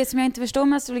 Jo, men det som jag inte förstår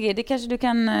med astrologi, det kanske du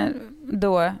kan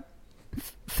då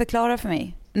förklara för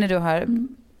mig när du har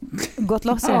gått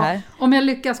loss i det här. Om jag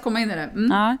lyckas komma in i det.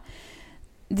 Ja.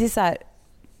 Det är så här,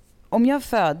 om jag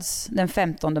föds den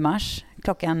 15 mars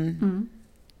klockan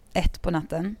 1 på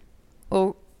natten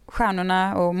och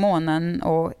stjärnorna och månen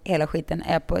och hela skiten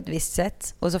är på ett visst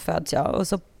sätt och så föds jag och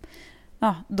så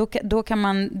då kan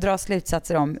man dra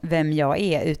slutsatser om vem jag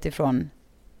är utifrån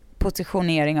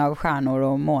positionering av stjärnor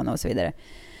och måne och så vidare.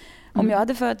 Om jag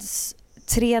hade fötts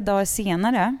 3 dagar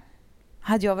senare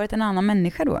hade jag varit en annan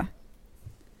människa då.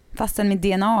 Fastän mitt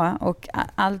DNA och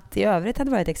allt i övrigt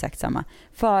hade varit exakt samma.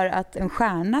 För att en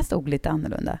stjärna stod lite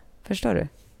annorlunda. Förstår du?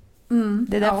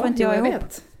 Det där får inte jag ihop.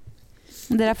 Vet.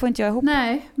 Det där får inte jag ihop.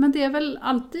 Nej, men det är väl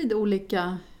alltid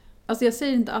olika. Alltså jag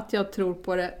säger inte att jag tror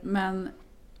på det, men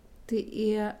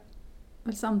det är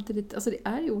väl samtidigt, alltså det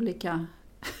är ju olika.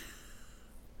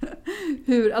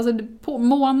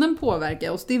 Månen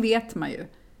påverkar oss, det vet man ju.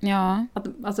 Ja.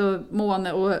 Alltså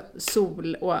måne och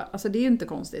sol och alltså det är ju inte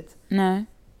konstigt. Nej.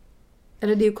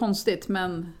 Eller det är ju konstigt,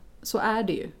 men så är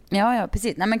det ju. Ja,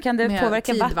 precis. Nej, men kan det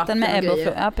påverka vatten med ebb och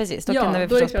flod? Ja, precis. Då kan det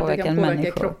förstås påverka en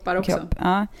människa. Kroppar också. Kropp.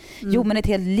 Ja. Jo, men ett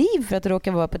helt liv för att det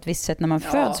råkar vara på ett visst sätt när man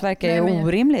föds verkar ju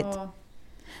orimligt. Ja.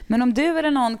 Men om du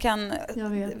eller någon kan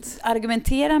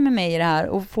argumentera med mig i det här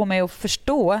och få mig att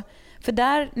förstå. För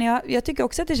jag tycker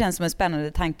också att det känns som en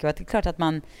spännande tanke och att det är klart att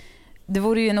det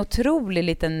vore ju en otrolig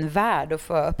liten värld att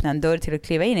få öppna en dörr till att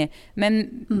kliva in i.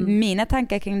 Men mina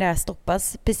tankar kring det här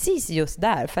stoppas precis just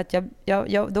där. För att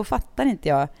då fattar inte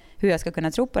jag hur jag ska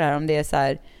kunna tro på det här. Om det är så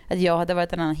här att jag hade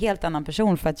varit en helt annan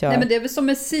person för att jag... Nej, men det är väl som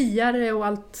med siare och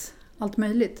allt allt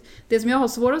möjligt. Det som jag har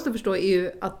svårast att förstå är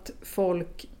ju att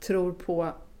folk tror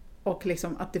på och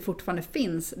liksom att det fortfarande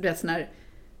finns sån här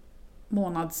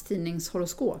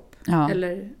månadstidningshoroskop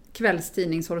eller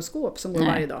kvällstidningshoroskop som går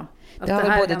varje dag. Att det har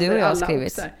väl både du och jag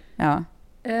skrivit. Ja.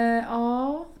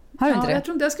 Ja. Har du inte det? Jag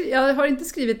tror inte jag har inte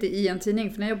skrivit det i en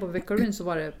tidning, för när jag jobbade på Veckorevyn så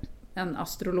var det en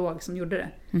astrolog som gjorde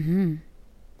det. Mm-hmm.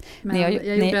 Men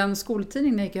jag gjorde en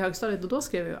skoltidning när jag gick i högstadiet och då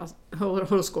skrev jag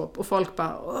horoskop och folk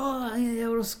bara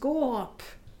horoskop.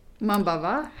 Man bara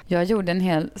va? Jag gjorde en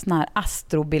hel sån här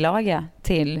astrobilaga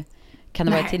till, kan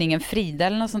det vara tidningen Frida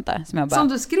eller något sånt där som jag bara, som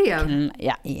du skrev?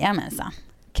 Jajamensan.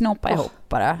 Knoppa ihop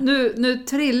bara. Nu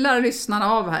trillar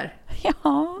lyssnarna av här.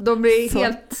 Ja. De blir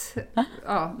helt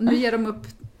nu ger de upp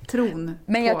tron.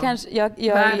 Men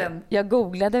jag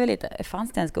googlade väl lite.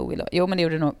 Fanns det ens Google då? Jo, men det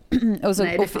gjorde det nog.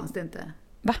 Nej, det fanns det inte.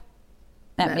 Va?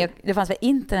 Nej, men det fanns väl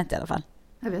internet i alla fall.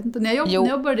 Jag vet inte. När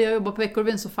jag började jobba på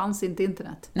Veckorevyn så fanns inte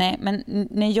internet. Nej, men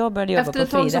när jag började jobba på Frida...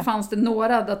 Efter ett tag så fanns det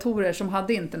några datorer som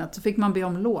hade internet. Så fick man be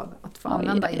om lov att få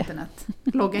använda internet.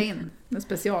 Logga in med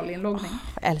specialinloggning.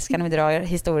 Jag älskar när vi drar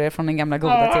historier från den gamla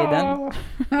goda tiden.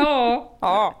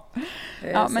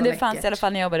 Ja, men det fanns i alla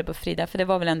fall när jag jobbade på Frida. För det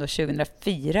var väl ändå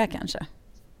 2004 kanske.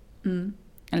 Mm.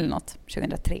 Eller något,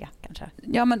 2003 kanske.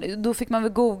 Ja, men då fick man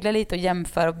väl googla lite och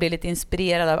jämföra och bli lite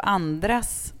inspirerad av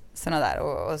andras såna där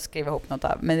och skriva ihop något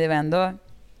av. Men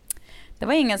det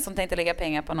var ingen som tänkte lägga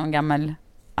pengar på någon gammal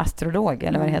astrolog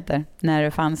eller vad det heter. När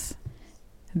det fanns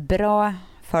bra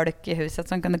folk i huset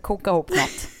som kunde koka ihop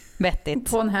något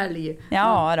vettigt. På en helg.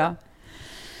 Ja då.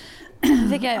 Det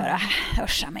fick jag göra.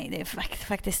 Urscha mig, det är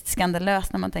faktiskt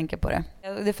skandalöst när man tänker på det.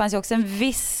 Det fanns ju också en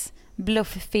viss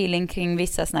bluff-feeling kring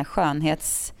vissa såna här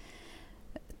skönhets...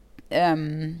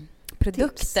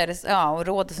 produkter och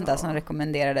råd och sånt där som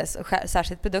rekommenderades. Och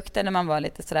särskilt produkter när man var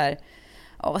lite sådär,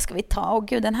 vad ska vi ta?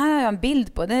 Gud, den här har jag en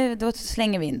bild på. Då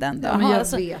slänger vi in den. Ja,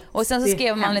 och sen så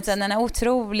skrev man lite den här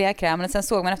otroliga krämen och sen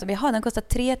såg man efter, den kostar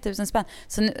 3000 spänn.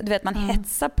 Så du vet, man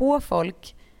hetsar på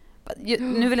folk.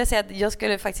 Nu vill jag säga att jag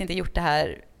skulle faktiskt inte gjort det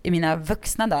här i mina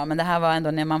vuxna dagar, men det här var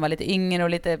ändå när man var lite yngre och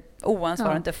lite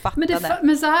oansvarig och inte fattade.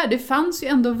 Men så här, det fanns ju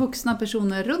ändå vuxna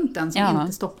personer runt den som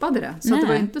inte stoppade det. Så det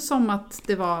var inte som att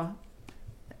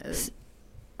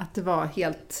det var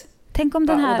helt... Tänk om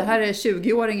den här... Och det här är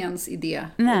 20-åringens idé.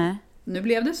 Nej. Nu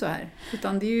blev det så här.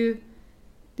 Utan det är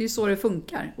ju så det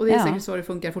funkar. Och det är säkert så det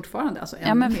funkar fortfarande. Alltså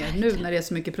ännu mer nu när det är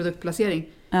så mycket produktplacering.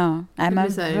 Ja, nej, men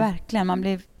verkligen. Man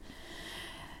blir...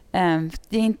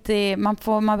 det är inte...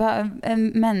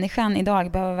 Människan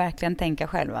idag behöver verkligen tänka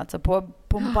själv. Alltså på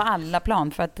alla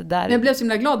plan. För att där... Jag blev så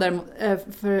himla glad där.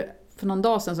 För någon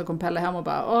dag sedan så kom Pelle hem och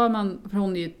bara... för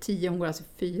hon är ju 10, hon går alltså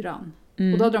 4.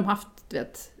 Och då hade de haft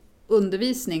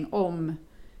undervisning om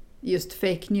just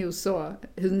fake news och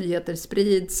hur nyheter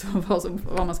sprids och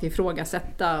vad man ska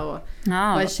ifrågasätta och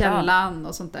vad är källan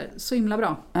och sånt där. Så himla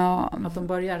bra att de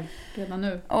börjar redan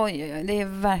nu. Oj, det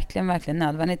är verkligen, verkligen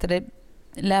nödvändigt och det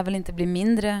lär väl inte bli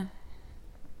mindre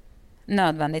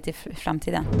nödvändigt i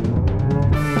framtiden.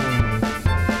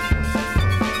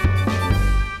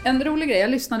 En rolig grej,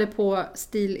 jag lyssnade på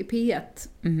Stil i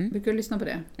P1. Brukar du lyssna på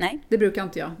det? Nej. Det brukar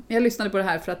inte jag. Jag lyssnade på det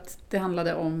här för att det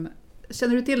handlade om...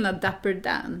 Känner du till den här Dapper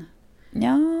Dan?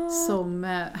 Ja. Som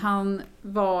han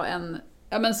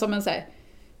var som en så här,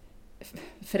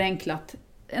 förenklat,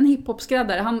 en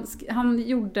hiphop-skräddare.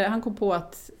 Han kom på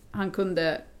att han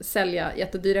kunde sälja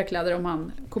jättedyra kläder om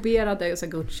han kopierade så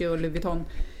Gucci och Louis Vuitton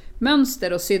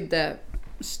mönster och sydde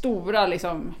stora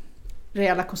liksom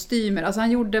rejäla kostymer. Alltså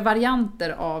han gjorde varianter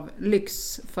av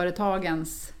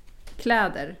lyxföretagens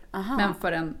kläder. Aha. Men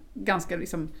för en ganska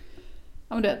liksom,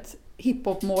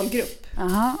 hiphop-målgrupp.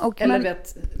 Eller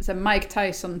så Mike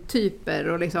Tyson-typer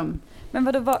och liksom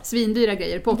svindyra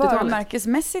grejer på 80-talet.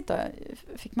 Varumärkesmässigt då?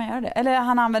 Fick man göra det? Eller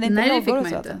han använde inte loggor? Nej, det fick man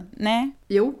inte. Nej.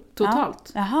 Jo,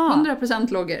 totalt.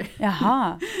 100% loggor.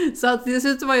 Jaha. Så att till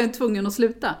slut var jag tvungen att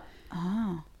sluta.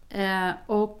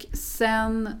 Och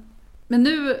sen... Men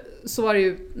nu så var det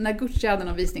ju, när Gucci hade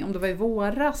någon visning, om det var i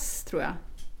våras tror jag,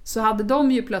 så hade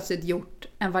de ju plötsligt gjort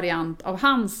en variant av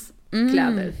hans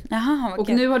kläder. Jaha, okay.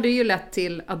 Och nu har det ju lett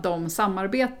till att de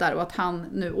samarbetar och att han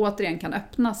nu återigen kan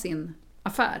öppna sin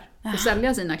affär och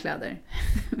sälja sina kläder.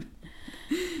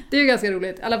 Det är ju ganska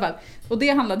roligt i alla fall. Och det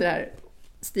handlade där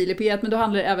Stil i P1, men då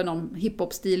handlar det även om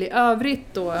hiphop-stil i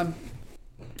övrigt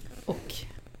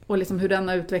och liksom hur den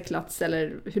har utvecklats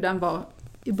eller hur den var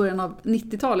i början av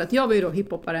 90-talet. Jag var ju då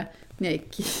hiphopare när jag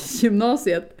gick i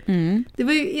gymnasiet. Det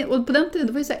var ju, och på den tiden,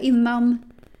 det var ju så här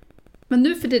innan, men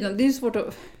nu för tiden, det är ju svårt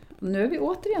att, nu är vi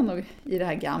återigen i det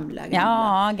här gamla.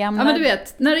 Ja, gamla. Ja, men du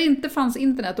vet, när det inte fanns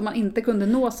internet och man inte kunde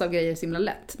nås av grejer så himla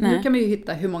lätt. Nej. Nu kan man ju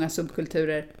hitta hur många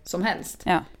subkulturer som helst.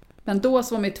 Ja. Men då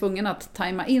så var man ju tvungen att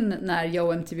tajma in när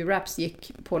Yo MTV Raps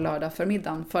gick på lördag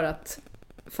förmiddagen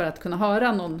för att kunna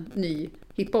höra någon ny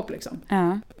hiphop liksom.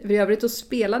 Ja. För i övrigt så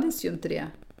spelades ju inte det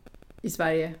i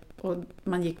Sverige och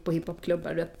man gick på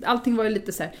hiphopklubbar. Allting var ju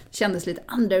lite så här, kändes lite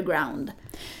underground.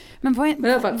 Men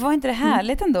var inte det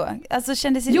härligt ändå? Alltså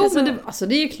kändes det men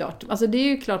det är ju klart. Alltså det är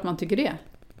ju klart man tycker det.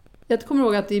 Jag kommer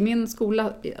ihåg att i min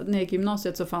skola när jag gick i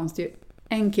gymnasiet så fanns det ju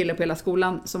en kille på hela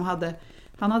skolan som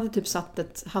hade typ satt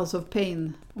ett House of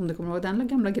Pain, om du kommer ihåg den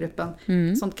gamla gruppen,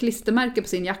 sånt klistermärke på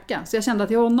sin jacka. Så jag kände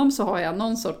att i honom så har jag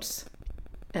någon sorts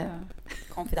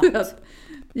konfident.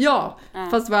 Ja,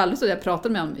 fast det var aldrig så jag pratade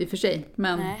med honom i och för sig.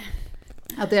 Men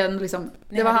att det är liksom,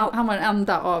 han var den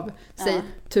enda av säg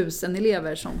 1000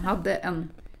 elever som hade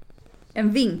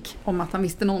en vink om att han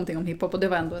visste någonting om hiphop, och det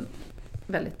var ändå en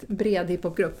väldigt bred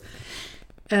hiphopgrupp.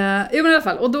 Men i alla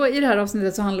fall, och då i det här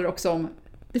avsnittet så handlar det också om,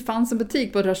 det fanns en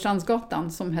butik på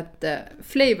Rörstrandsgatan som hette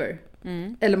Flavor,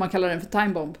 eller man kallar den för Time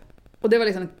Bomb. Och det var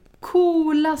liksom den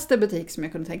coolaste butik som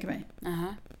jag kunde tänka mig.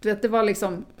 Du vet, det var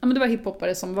liksom, det var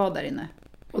hiphoppare som var där inne.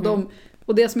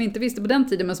 Och det som jag inte visste på den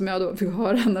tiden, men som jag då fick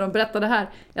höra när de berättade här,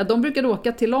 de brukade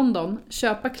åka till London,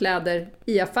 köpa kläder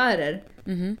i affärer,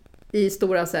 i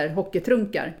stora så här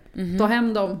hockeytrunkar, ta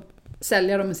hem dem,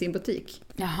 sälja dem i sin butik.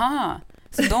 Jaha,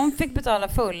 så de fick betala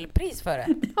fullpris för det?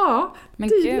 Ja, men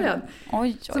tydligen.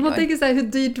 Oj. Så man tänker så här, hur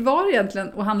dyrt var det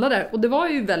egentligen att handla där? Och det var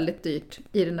ju väldigt dyrt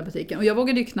i den där butiken. Och jag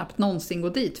vågade ju knappt någonsin gå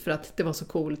dit för att det var så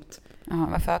coolt. Ja,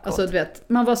 varför coolt? Alltså du vet,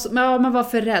 man var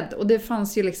för rädd. Och det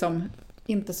fanns ju liksom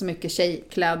inte så mycket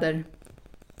tjejkläder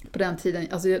på den tiden.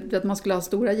 Alltså att man skulle ha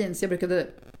stora jeans. Jag brukade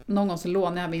någon gång så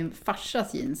lånade jag min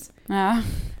farsas jeans. Ja.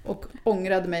 Och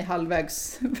ångrade mig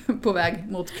halvvägs på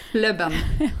väg mot klubben.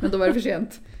 Men då var det för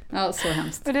sent. Ja, så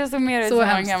hemskt. Och det såg mer ut som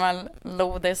en gammal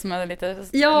lode som hade lite...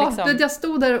 Ja, liksom... jag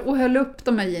stod där och höll upp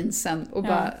de här jeansen och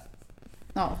bara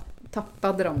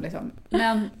tappade dem liksom.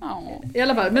 Men i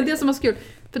alla fall, men det som var så kul,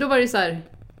 för då var det så här,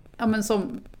 men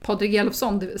som Patrik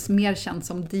Elofsson, mer känd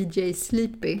som DJ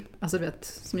Sleepy, alltså du vet,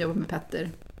 som jobbar med Petter.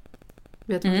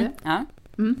 Vet du vad det är? Ja.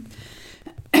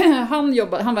 Han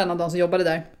var en av de som jobbade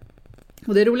där.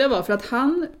 Och det roliga var för att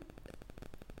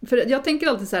för jag tänker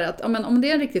alltid så här att om det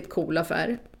är en riktigt cool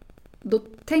affär, då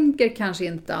tänker kanske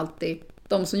inte alltid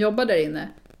de som jobbar där inne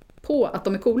på att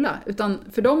de är coola, utan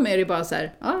för dem är det bara så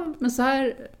här, men så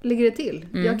här ligger det till.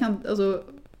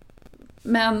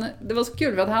 Men det var så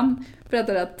kul för att han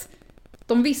berättade att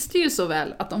de visste ju så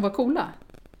väl att de var coola.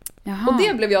 Jaha. Och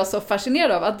det blev jag så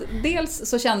fascinerad av, att dels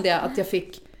så kände jag att jag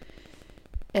fick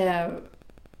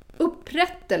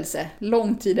upprättelse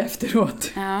lång tid efteråt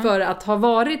för att ha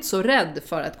varit så rädd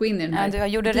för att gå in i den här du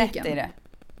gjorde butiken. rätt i det.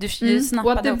 Du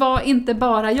snappade och att det var inte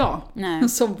bara jag Nej.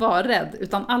 som var rädd,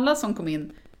 utan alla som kom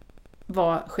in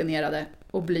var generade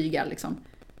och blyga liksom.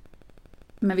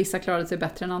 Men vissa klarade sig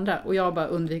bättre än andra, och jag bara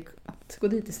undvik att gå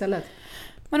dit istället.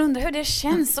 Man undrar hur det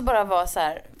känns att bara vara så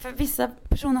här, för vissa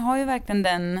personer har ju verkligen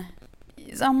den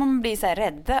som man blir så här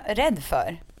rädd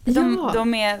för.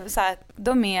 De är så här,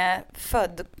 de är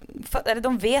eller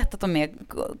de vet att de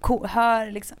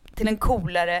hör liksom till en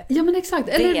coolare. Ja, men exakt.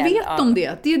 Eller vet de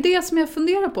det? Det är det som jag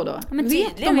funderar på då. Men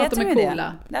vet de att de är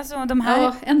coola? Det. Alltså, de här...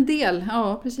 Ja, en del.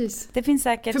 Ja, precis. Det finns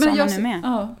säkert sådana nu med.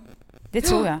 Ja. Det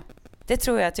tror jag. Det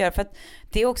tror jag att göra, för att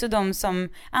det är också de som,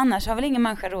 annars har väl ingen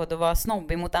människa råd att vara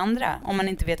snobbig mot andra om man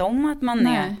inte vet om att man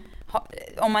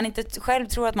om man inte själv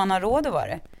tror att man har råd att vara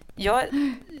det. Jag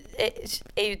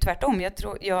är ju tvärtom.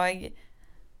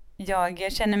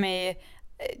 Jag känner mig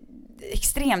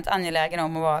extremt angelägen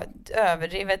om att vara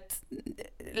överdrivet,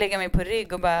 lägga mig på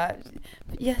rygg och bara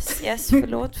yes,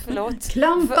 förlåt.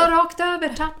 Klampa rakt över,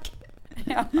 tack.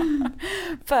 Ja,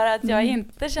 för att jag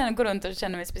inte går runt och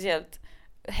känner mig speciellt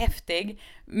häftig,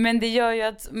 men det gör ju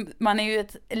att man är ju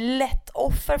ett lätt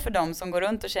offer för dem som går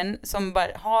runt och känner, som bara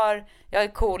jag är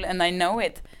cool and I know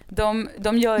it.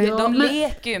 De gör ju, de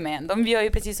leker ju med en. De gör ju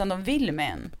precis som de vill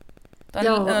med en.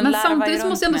 Men samtidigt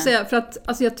måste jag ändå säga, för att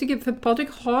alltså jag tycker, för Patrik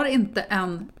har inte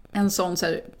en sån så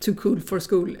här too cool for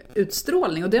school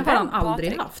utstrålning, och det har han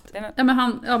aldrig haft.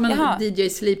 DJ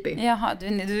Sleepy. Jaha,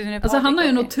 du alltså han har ju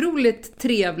en otroligt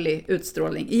trevlig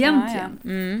utstrålning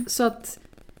egentligen. Så att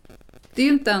det är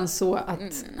ju inte ens så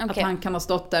att han kan ha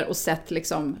stått där och sett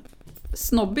liksom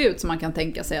snobbig ut som man kan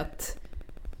tänka sig att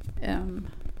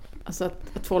alltså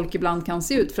att folk ibland kan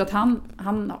se ut, för att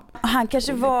han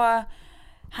kanske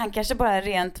bara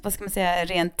rent, vad ska man säga,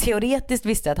 rent teoretiskt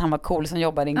visste att han var cool som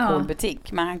jobbade i en cool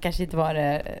butik, men han kanske inte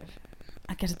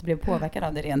blev påverkad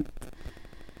av det rent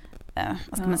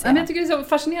vad ska man säga. Men jag tycker det är så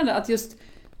fascinerande att just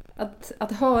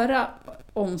att höra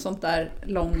om sånt där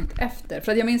långt efter.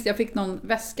 För att jag minns, jag fick någon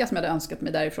väska som jag hade önskat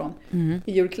mig därifrån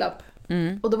i julklapp.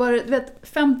 Och då var det, du vet,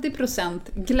 50%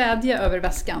 glädje över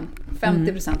väskan,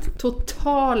 50%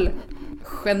 total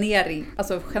genering,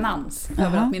 alltså genans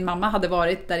över att min mamma hade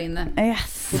varit där inne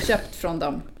och köpt från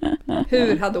dem.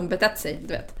 Hur hade hon betett sig, du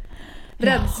vet?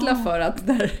 Rädsla för att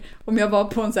om jag var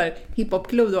på en så här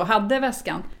hiphopklubb och hade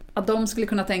väskan, att de skulle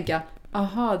kunna tänka,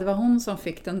 aha, det var hon som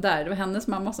fick den där. Det var hennes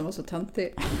mamma som var så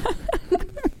töntig.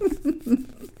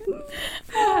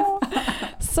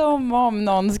 Som om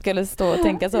någon skulle stå och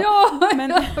tänka så. Ja,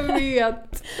 jag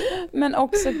vet. Men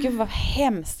också, gud vad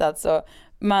hemskt alltså.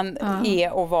 Man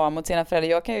är och var mot sina föräldrar.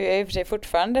 Jag är i och för sig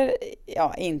fortfarande,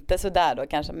 inte så där då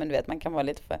kanske, men du vet, man kan vara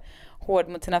lite för hård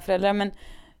mot sina föräldrar.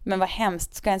 Men vad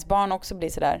hemskt, ska ens barn också bli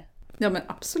så där? Ja, men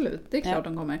absolut, det är klart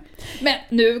de kommer. Men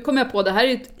nu kommer jag på, det här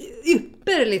är ett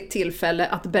ypperligt tillfälle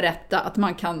att berätta att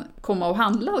man kan komma och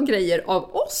handla grejer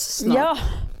av oss snart. Ja,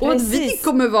 och att vi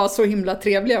kommer vara så himla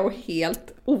trevliga och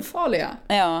helt ofarliga.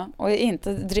 Ja, och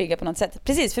inte dryga på något sätt.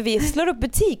 Precis, för vi slår upp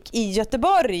butik i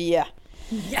Göteborg.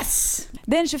 Yes!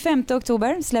 Den 25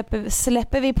 oktober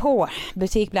släpper vi på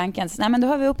butik Blankens. Nej, men då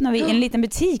har vi öppnat en liten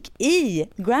butik i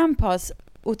Grandpas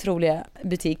otroliga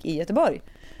butik i Göteborg.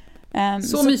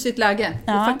 Så mysigt läge.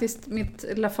 Det är faktiskt mitt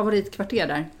lilla favoritkvarter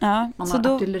där. Ja, man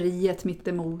har artilleriet mitt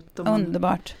emot. Och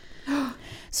underbart.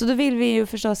 Så då vill vi ju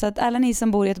förstås att alla ni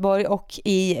som bor i Göteborg och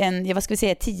i en,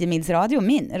 10 mils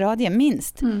radie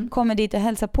minst, kommer dit och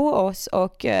hälsar på oss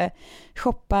och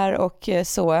shoppar och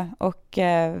så, och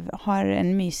har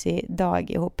en mysig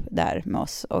dag ihop där med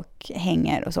oss och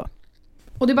hänger och så.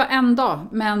 Och det är bara en dag,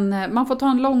 men man får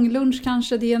ta en lång lunch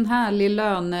kanske. Det är en härlig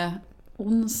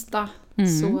löneonsdag.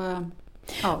 Så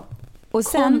och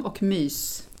sen, kom och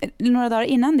mys. Några dagar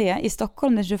innan det, i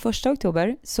Stockholm den 21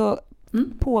 oktober, så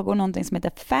pågår någonting som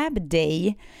heter Fab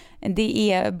Day.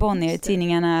 Det är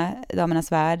Bonnier-tidningarna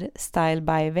Damernas Värld, Style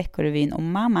by Veckorevyn och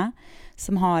Mamma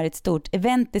som har ett stort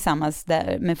event tillsammans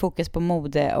där, med fokus på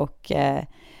mode och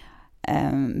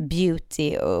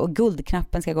beauty, och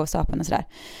guldknappen ska gå av stapeln och sådär.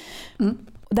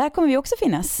 Och där kommer vi också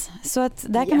finnas. Så att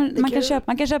där kan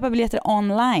man kan köpa biljetter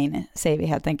online, säger vi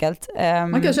helt enkelt.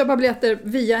 Man kan köpa biljetter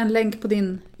via en länk på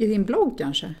i din blogg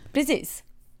kanske. Precis,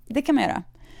 det kan man göra.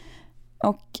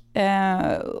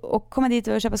 Och komma dit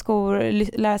och köpa skor,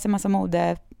 lära sig massa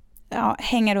mode,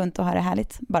 hänga runt och ha det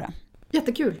härligt bara.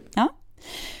 Jättekul. Ja.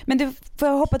 Men du, får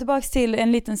jag hoppa tillbaka till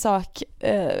en liten sak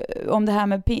om det här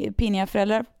med piniga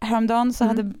föräldrar. Häromdagen så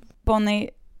hade Bonnie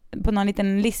på någon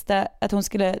liten lista att hon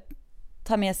skulle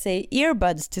ta med sig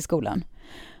earbuds till skolan.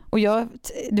 Och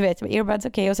du vet, earbuds,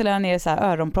 okej. Och så lade jag ner så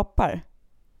här öronproppar.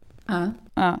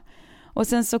 Ja. Och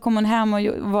sen så kom hon hem och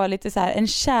var lite så här en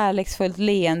kärleksfullt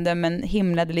leende, men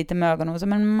himlade lite med ögonen och så,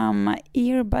 men mamma,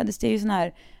 earbuds, det är ju sån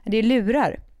här, det är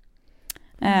lurar.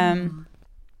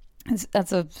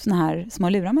 Alltså såna här små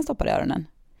lurar man stoppar i öronen.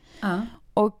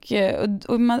 Och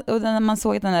när man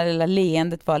såg att den där lilla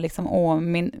leendet var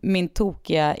liksom, min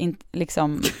tokiga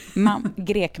liksom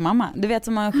grekmamma. Du vet,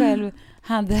 som man själv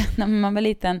hade när man var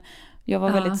liten. Jag var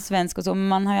väldigt svensk och så.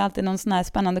 Man har ju alltid någon sån här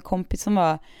spännande kompis som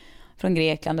var från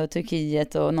Grekland och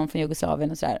Turkiet och någon från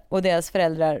Jugoslavien och sådär. Och deras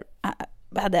föräldrar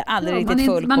hade aldrig riktigt full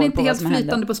koll på vad som hände. Man är inte helt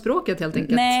flytande på språket helt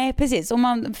enkelt. Nej, precis. Och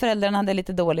föräldrarna hade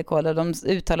lite dålig koll och de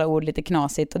uttalade ord lite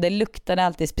knasigt. Och det luktade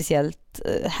alltid speciellt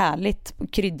härligt,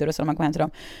 kryddor och så när man kom hem till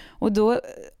dem.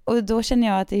 Och då känner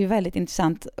jag att det är väldigt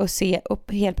intressant att se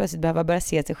och helt plötsligt behöva börja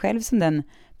se sig själv som den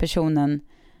personen.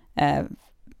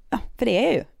 För det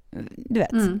är ju, du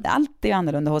vet, allt är ju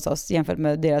annorlunda hos oss jämfört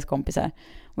med deras kompisar.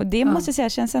 Och det måste jag säga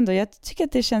känns ändå, jag tycker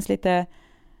att det känns lite...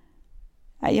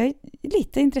 Jag är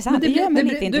lite intressant.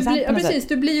 Precis,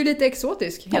 du blir ju lite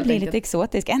exotisk. Jag blir lite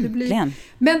exotisk, äntligen.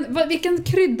 Men vilken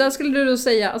krydda skulle du då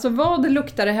säga? Alltså vad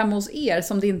luktar det hemma hos er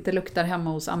som det inte luktar hemma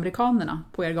hos amerikanerna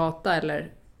på er gata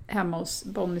eller hemma hos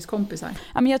Bonnies kompisar?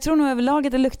 Ja, men jag tror nog överlag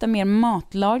att det luktar mer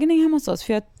matlagning hemma hos oss.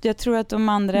 För jag tror att de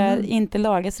andra inte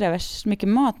lagar så där mycket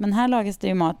mat. Men här lagas det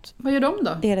ju mat. Vad gör de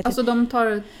då? Alltså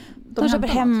de köper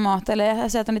hemmat eller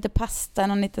alltså äter lite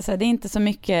pasta och lite så här. Det är inte så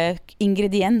mycket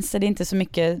ingredienser, det är inte så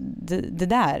mycket det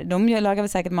där. De lagar väl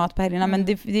säkert mat på helgerna, men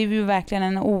det är ju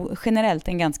verkligen generellt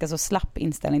en ganska så slapp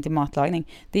inställning till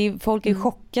matlagning. Folk är ju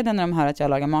chockade när de hör att jag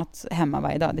lagar mat hemma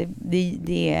varje dag.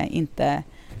 Det är inte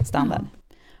standard.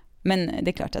 Men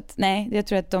det är klart att jag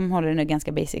tror att de håller det nu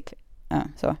ganska basic. Ja,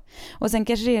 så. Och sen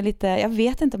kanske det är lite, jag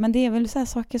vet inte, men det är väl så här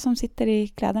saker som sitter i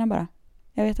kläderna bara.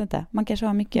 Jag vet inte. Man kanske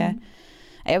har mycket...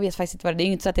 Jag vet faktiskt inte vad det är. Det är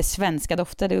ju inte så att det är svenska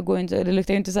dofter. Det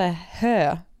luktar ju inte så här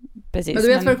hö. Precis. Men du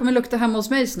vet vad det kommer lukta hemma hos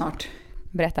mig snart?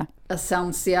 Berätta.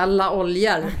 Essentiella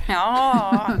oljor.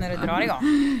 Ja, när du drar igång.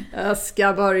 Jag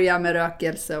ska börja med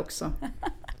rökelse också.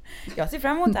 Jag ser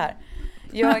fram emot det här.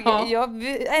 Jag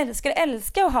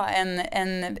älskar att ha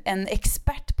en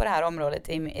expert på det här området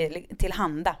till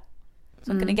handa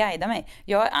som kunde guida mig.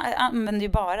 Jag använder ju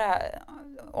bara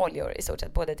oljor i stort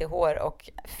sett, både till hår och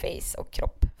face och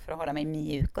kropp, för att hålla mig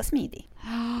mjuk och smidig.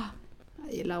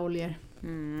 Jag gillar oljor.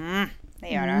 Det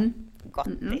gör du.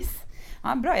 Gottis.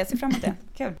 Ja, bra, jag ser fram emot det.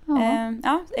 Kul.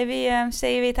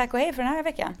 Säger vi tack och hej för den här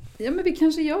veckan? Ja, men vi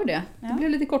kanske gör det. Det blir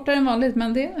lite kortare än vanligt,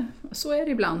 men så är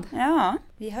det ibland. Ja,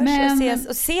 vi hörs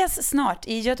och ses snart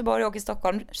i Göteborg och i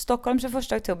Stockholm. Stockholm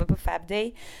 21 oktober på Fab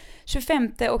Day.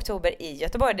 25 oktober i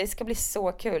Göteborg. Det ska bli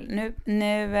så kul.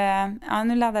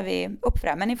 Nu laddar vi upp för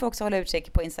det. Men ni får också hålla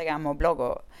utkik på Instagram och blogg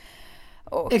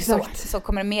och så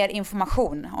kommer det mer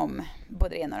information om både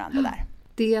det ena och det andra där.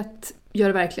 Det gör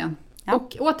det verkligen. Ja.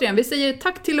 Och återigen, vi säger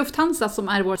tack till Lufthansa som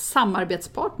är vår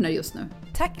samarbetspartner just nu.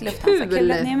 Tack Lufthansa,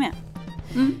 kul att ni är med.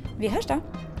 Vi hörs då.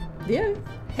 Det gör vi.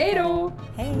 Hej då!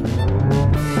 Hej!